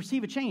you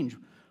perceive a change.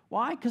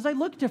 Why? Because I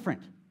look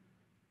different.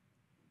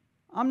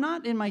 I'm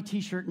not in my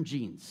t-shirt and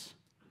jeans.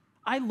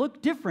 I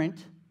look different.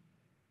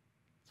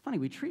 It's funny,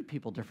 we treat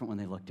people different when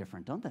they look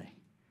different, don't they?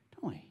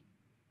 Don't we?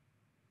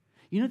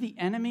 You know, the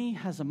enemy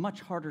has a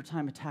much harder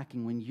time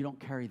attacking when you don't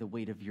carry the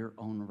weight of your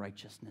own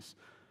righteousness.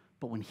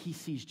 But when he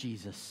sees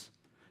Jesus,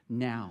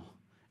 now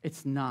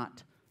it's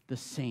not the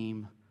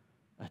same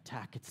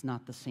attack. It's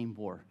not the same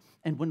war.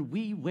 And when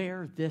we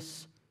wear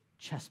this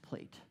chest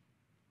plate,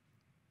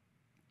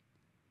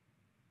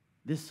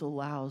 this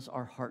allows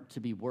our heart to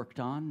be worked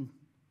on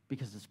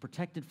because it's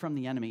protected from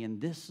the enemy.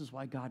 And this is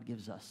why God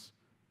gives us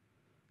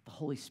the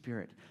Holy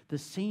Spirit, the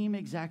same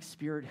exact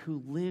Spirit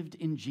who lived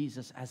in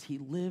Jesus as he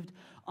lived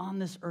on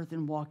this earth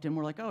and walked in.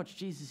 We're like, oh, it's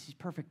Jesus, he's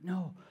perfect.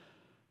 No,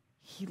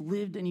 he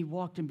lived and he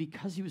walked, and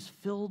because he was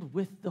filled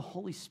with the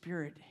Holy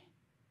Spirit,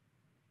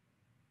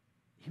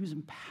 he was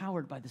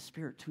empowered by the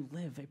Spirit to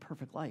live a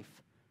perfect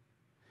life.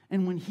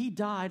 And when he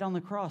died on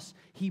the cross,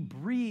 he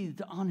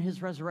breathed on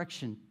his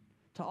resurrection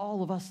to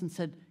all of us and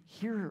said,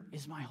 here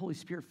is my Holy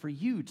Spirit for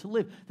you to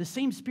live. The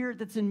same Spirit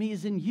that's in me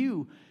is in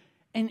you.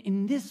 And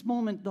in this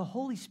moment, the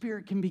Holy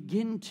Spirit can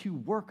begin to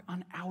work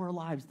on our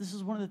lives. This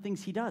is one of the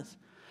things he does.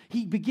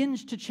 He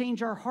begins to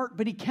change our heart,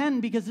 but he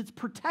can because it's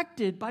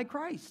protected by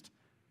Christ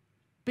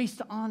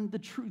based on the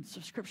truths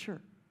of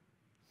Scripture.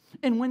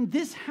 And when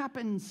this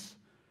happens,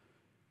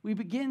 we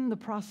begin the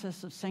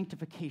process of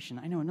sanctification.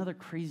 I know, another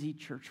crazy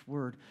church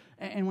word.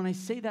 And when I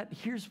say that,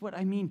 here's what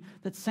I mean.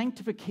 That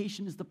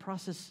sanctification is the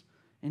process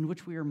in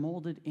which we are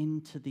molded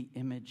into the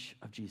image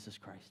of Jesus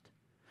Christ.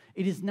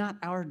 It is not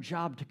our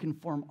job to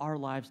conform our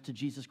lives to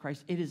Jesus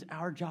Christ. It is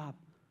our job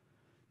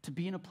to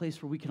be in a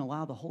place where we can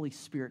allow the Holy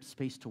Spirit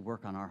space to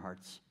work on our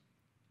hearts.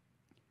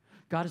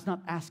 God is not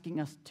asking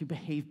us to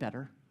behave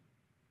better,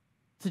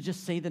 to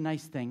just say the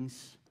nice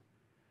things,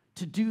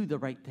 to do the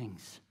right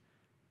things.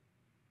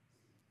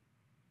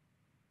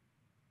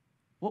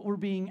 What we're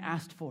being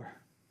asked for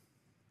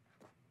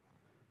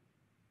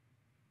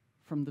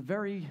from the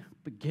very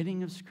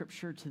beginning of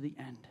Scripture to the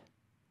end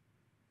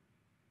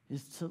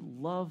is to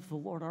love the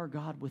Lord our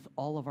God with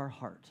all of our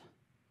heart.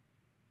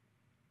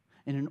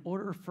 And in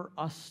order for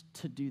us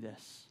to do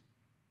this,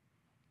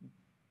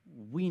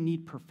 we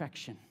need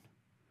perfection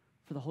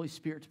for the Holy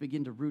Spirit to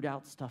begin to root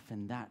out stuff,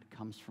 and that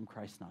comes from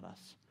Christ, not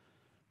us.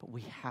 But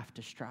we have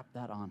to strap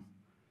that on.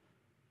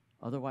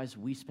 Otherwise,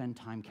 we spend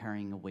time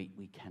carrying a weight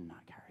we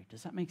cannot carry.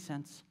 Does that make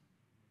sense?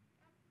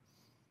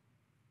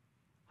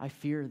 I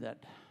fear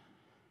that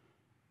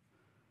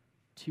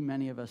too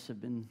many of us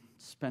have been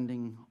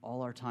spending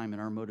all our time,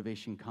 and our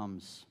motivation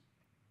comes.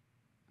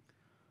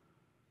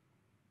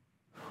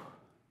 It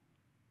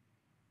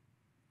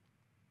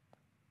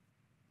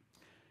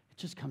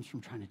just comes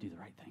from trying to do the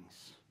right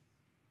things.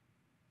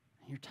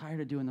 And you're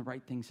tired of doing the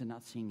right things and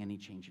not seeing any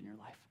change in your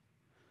life.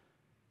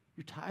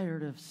 You're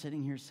tired of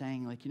sitting here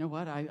saying, like, you know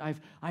what?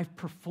 I've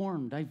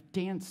performed, I've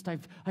danced,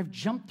 I've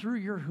jumped through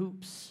your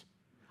hoops.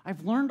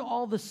 I've learned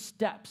all the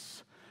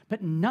steps,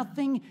 but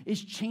nothing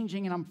is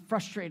changing, and I'm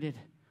frustrated.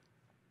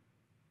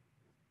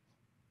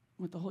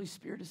 What the Holy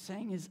Spirit is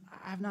saying is,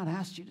 I've not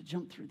asked you to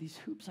jump through these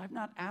hoops. I've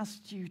not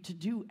asked you to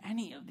do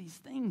any of these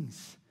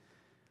things.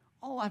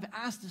 All I've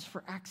asked is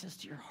for access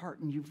to your heart,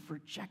 and you've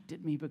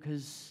rejected me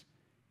because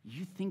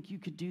you think you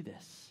could do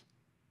this.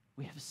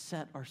 We have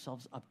set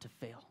ourselves up to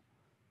fail.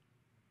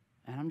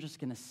 And I'm just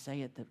going to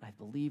say it that I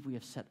believe we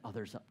have set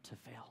others up to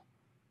fail.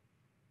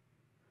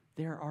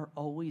 There are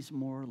always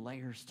more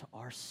layers to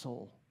our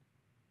soul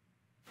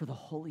for the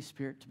Holy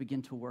Spirit to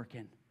begin to work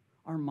in.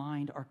 Our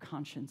mind, our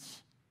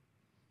conscience,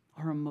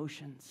 our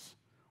emotions,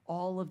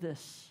 all of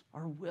this,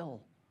 our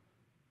will.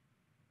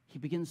 He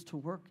begins to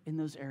work in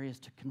those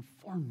areas to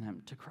conform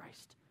them to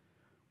Christ.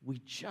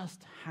 We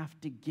just have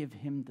to give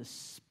him the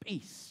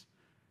space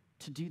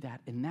to do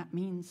that. And that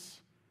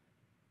means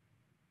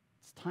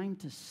it's time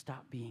to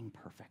stop being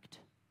perfect.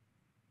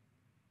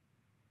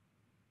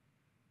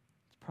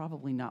 It's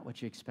probably not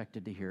what you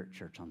expected to hear at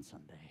church on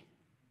Sunday.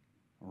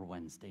 or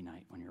Wednesday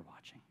night when you're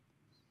watching.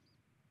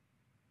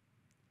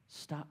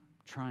 Stop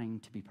trying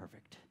to be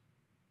perfect.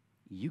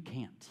 You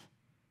can't,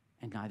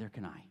 and neither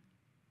can I.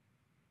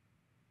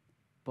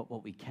 But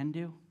what we can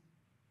do,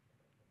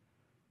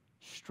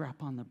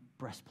 strap on the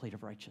breastplate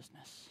of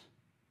righteousness.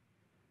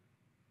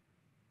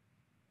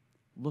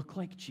 Look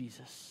like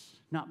Jesus,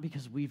 not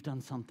because we've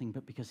done something,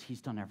 but because he's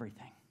done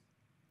everything.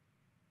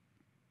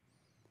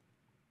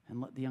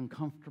 And let the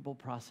uncomfortable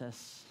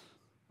process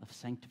of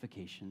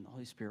sanctification, the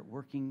Holy Spirit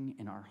working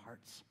in our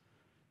hearts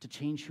to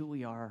change who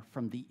we are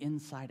from the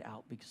inside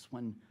out, because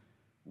when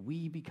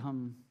we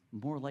become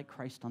more like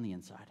Christ on the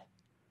inside,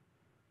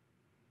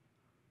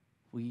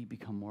 we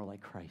become more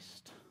like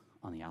Christ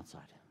on the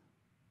outside.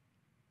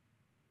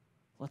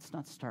 Let's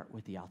not start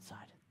with the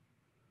outside.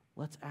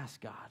 Let's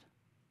ask God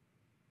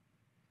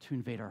to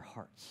invade our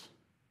hearts,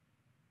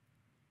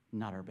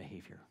 not our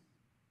behavior.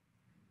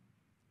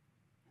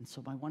 And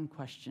so my one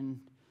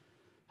question,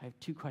 I have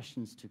two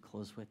questions to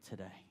close with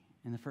today.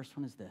 And the first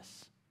one is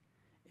this.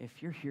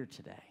 If you're here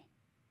today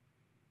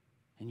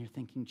and you're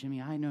thinking,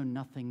 Jimmy, I know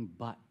nothing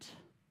but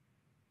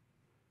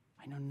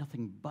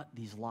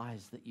these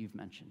lies that you've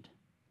mentioned.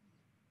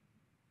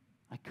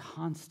 I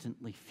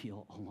constantly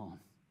feel alone.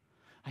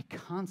 I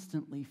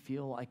constantly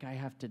feel like I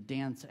have to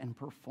dance and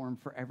perform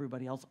for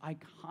everybody else. I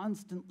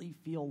constantly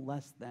feel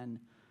less than.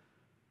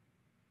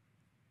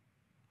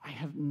 I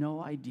have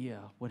no idea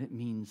what it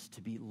means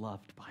to be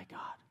loved by God.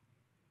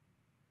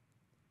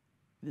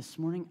 This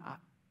morning,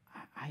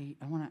 I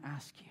want to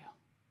ask you,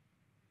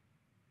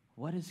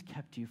 what has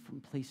kept you from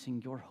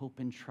placing your hope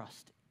and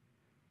trust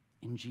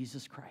in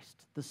Jesus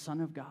Christ, the Son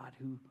of God,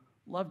 who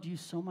loved you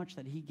so much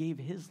that he gave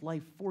his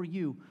life for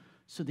you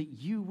so that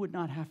you would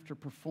not have to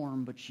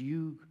perform, but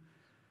you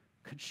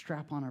could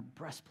strap on a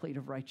breastplate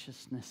of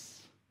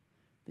righteousness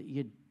that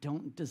you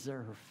don't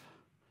deserve,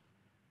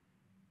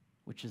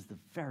 which is the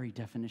very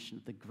definition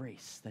of the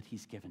grace that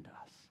he's given to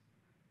us.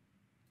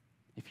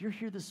 If you're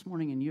here this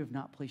morning and you have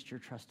not placed your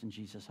trust in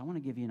Jesus, I want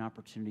to give you an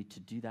opportunity to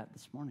do that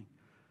this morning,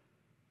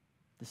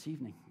 this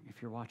evening,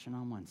 if you're watching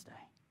on Wednesday.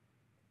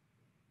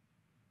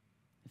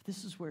 If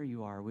this is where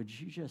you are, would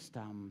you just,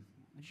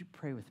 would you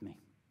pray with me?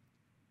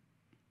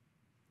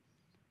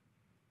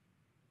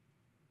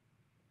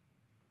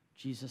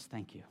 Jesus,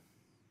 thank you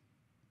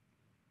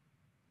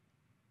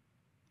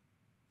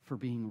for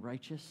being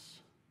righteous,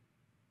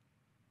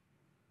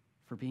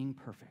 for being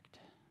perfect.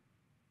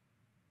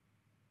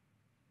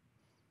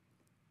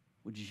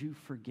 Would you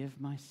forgive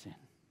my sin?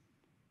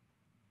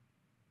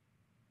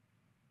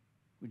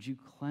 Would you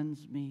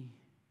cleanse me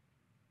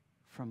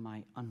from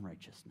my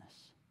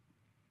unrighteousness?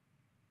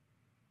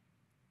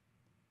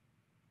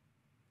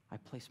 I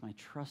place my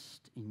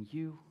trust in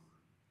you.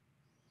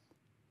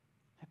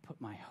 I put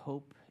my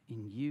hope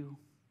in you.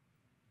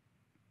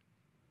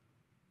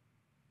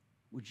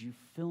 Would you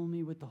fill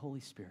me with the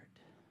Holy Spirit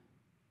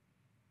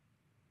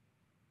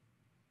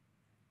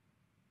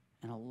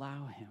and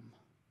allow him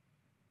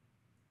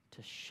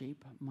to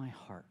shape my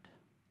heart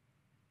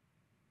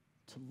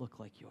to look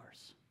like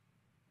yours?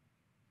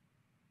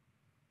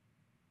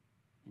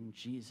 In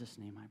Jesus'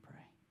 name I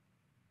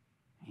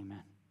pray.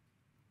 Amen.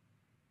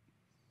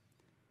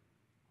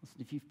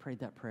 Listen, if you've prayed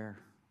that prayer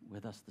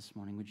with us this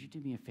morning, would you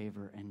do me a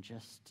favor and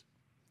just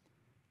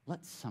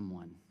let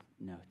someone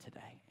know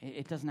today?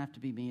 It doesn't have to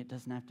be me. It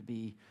doesn't have to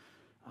be,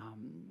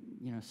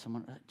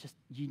 someone. Just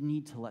you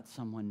need to let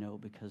someone know,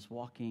 because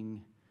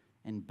walking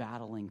and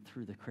battling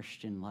through the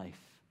Christian life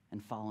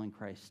and following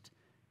Christ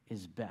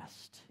is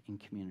best in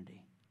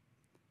community.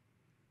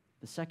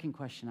 The second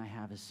question I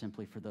have is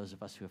simply for those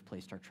of us who have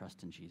placed our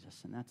trust in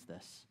Jesus, and that's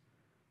this.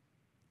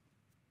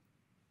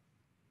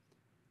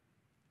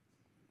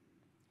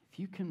 If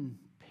you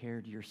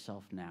compared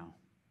yourself now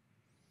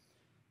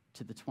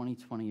to the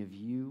 2020 of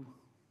you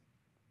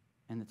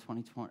and the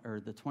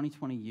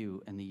 2020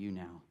 you and the you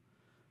now,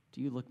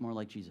 do you look more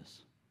like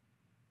Jesus?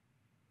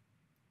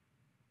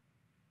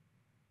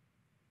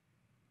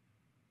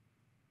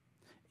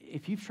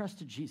 If you've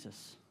trusted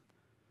Jesus,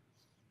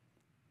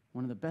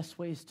 one of the best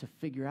ways to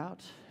figure out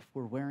if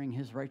we're wearing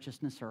his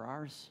righteousness or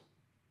ours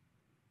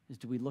is,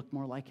 do we look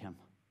more like him?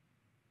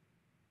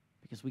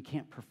 Because we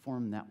can't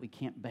perform that, we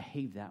can't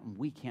behave that, and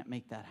we can't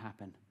make that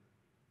happen.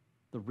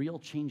 The real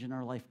change in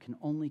our life can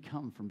only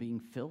come from being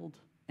filled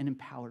and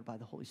empowered by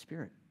the Holy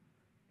Spirit.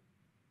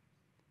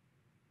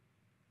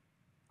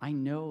 I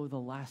know the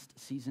last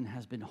season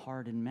has been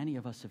hard, and many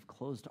of us have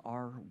closed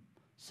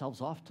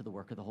ourselves off to the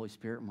work of the Holy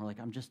Spirit, and we're like,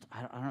 I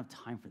don't have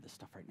time for this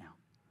stuff right now.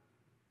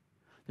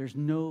 There's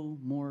no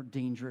more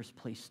dangerous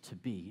place to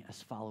be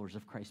as followers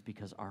of Christ,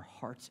 because our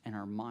hearts and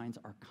our minds,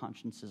 our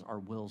consciences, our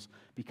wills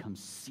become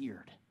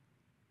seared.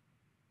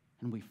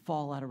 And we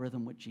fall out of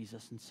rhythm with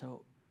Jesus. And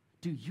so,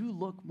 do you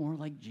look more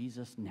like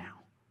Jesus now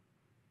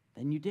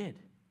than you did?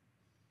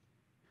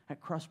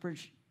 At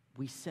Crossbridge,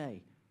 we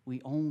say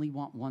we only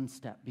want one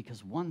step,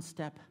 because one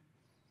step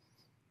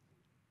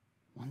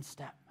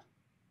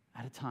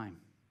at a time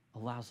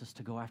allows us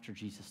to go after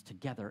Jesus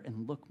together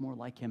and look more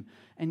like him.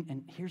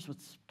 And here's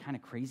what's kind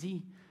of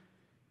crazy.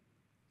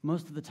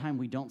 most of the time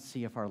we don't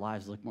see if our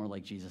lives look more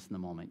like Jesus in the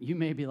moment. You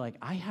may be like,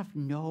 I have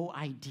no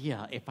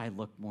idea if I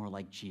look more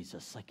like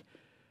Jesus. Like,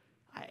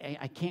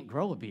 I can't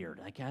grow a beard.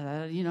 Like,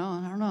 I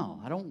don't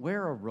know. I don't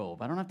wear a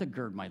robe. I don't have to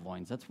gird my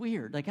loins. That's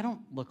weird. Like, I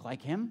don't look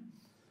like him.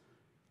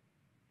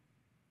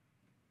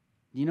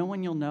 You know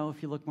when you'll know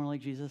if you look more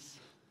like Jesus?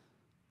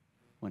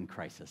 When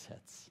crisis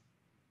hits.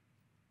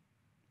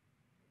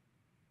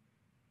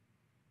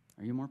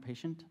 Are you more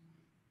patient?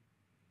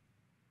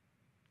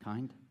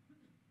 Kind?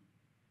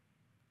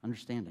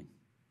 Understanding?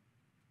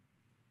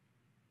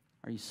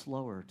 Are you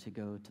slower to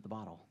go to the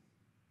bottle,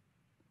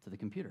 to the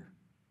computer,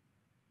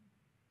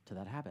 to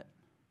that habit?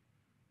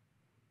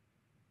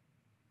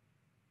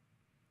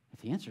 If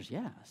the answer is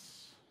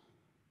yes,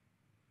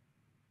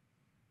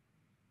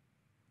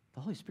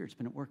 the Holy Spirit's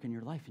been at work in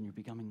your life and you're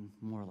becoming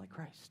more like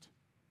Christ.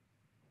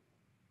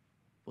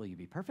 Will you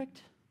be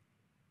perfect?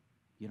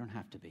 You don't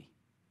have to be,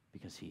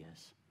 because he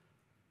is.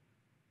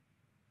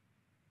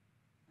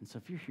 And so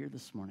if you're here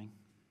this morning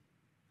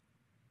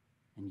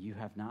and you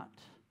have not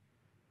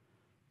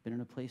been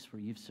in a place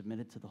where you've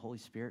submitted to the Holy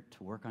Spirit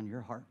to work on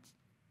your heart,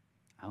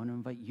 I want to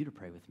invite you to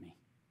pray with me.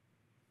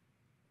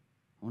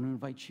 I want to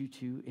invite you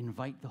to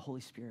invite the Holy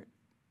Spirit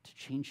to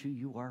change who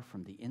you are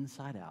from the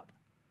inside out,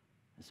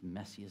 as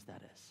messy as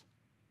that is.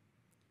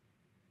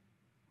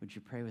 Would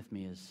you pray with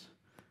me as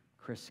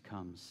Chris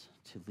comes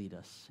to lead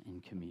us in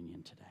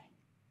communion today?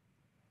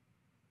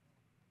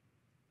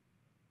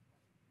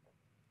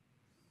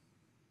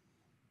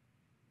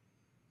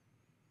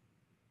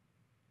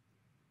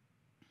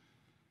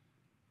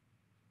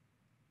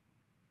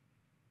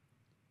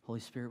 Holy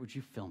Spirit, would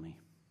you fill me?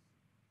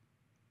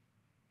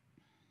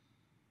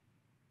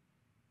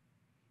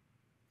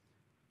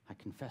 I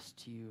confess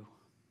to you,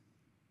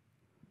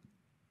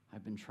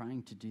 I've been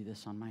trying to do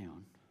this on my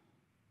own.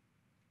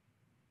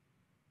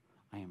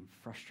 I am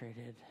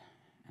frustrated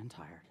and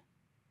tired.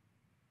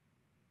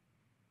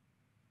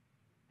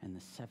 And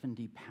the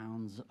 70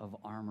 pounds of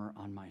armor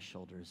on my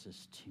shoulders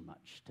is too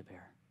much to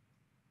bear.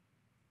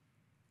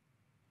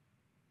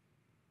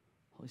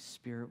 Holy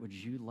Spirit, would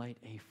you light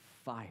a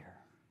fire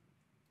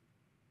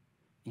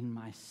in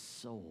my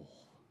soul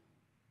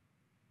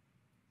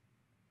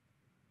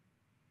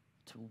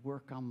to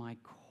work on my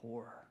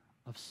core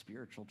of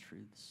spiritual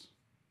truths,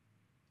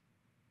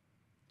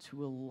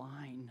 to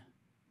align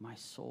my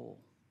soul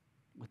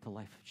with the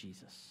life of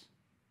Jesus.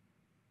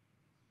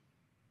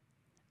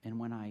 And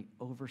when I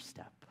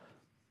overstep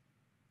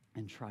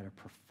and try to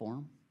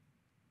perform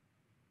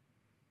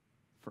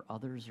for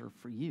others or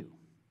for you,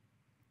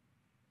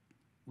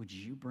 would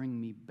you bring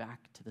me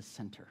back to the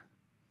center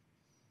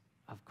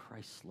of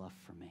Christ's love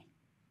for me?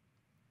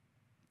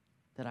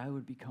 That I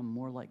would become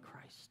more like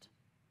Christ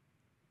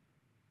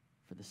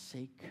for the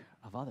sake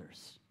of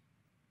others,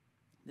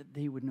 that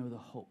they would know the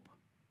hope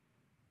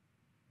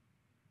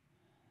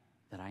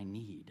that I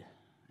need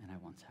and I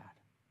once had.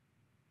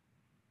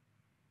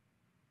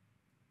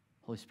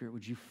 Holy Spirit,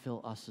 would you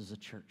fill us as a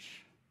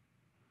church?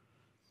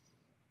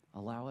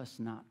 Allow us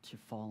not to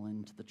fall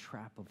into the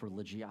trap of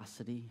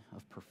religiosity,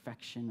 of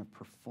perfection, of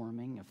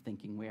performing, of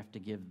thinking we have to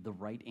give the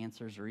right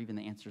answers or even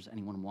the answers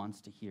anyone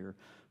wants to hear.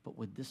 But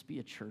would this be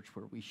a church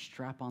where we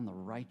strap on the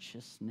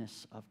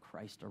righteousness of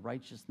Christ, a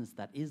righteousness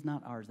that is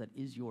not ours, that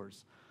is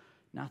yours,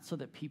 not so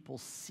that people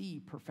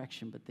see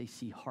perfection, but they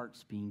see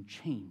hearts being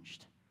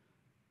changed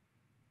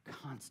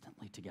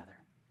constantly together.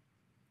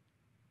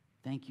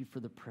 Thank you for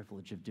the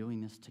privilege of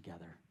doing this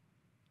together,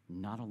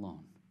 not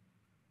alone.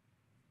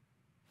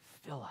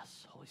 Fill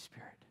us, Holy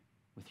Spirit,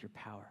 with your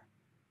power.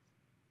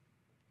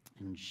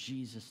 In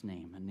Jesus'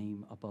 name, a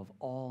name above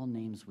all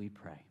names we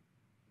pray.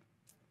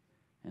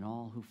 And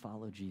all who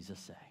follow Jesus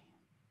say,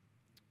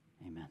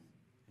 amen.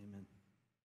 Amen.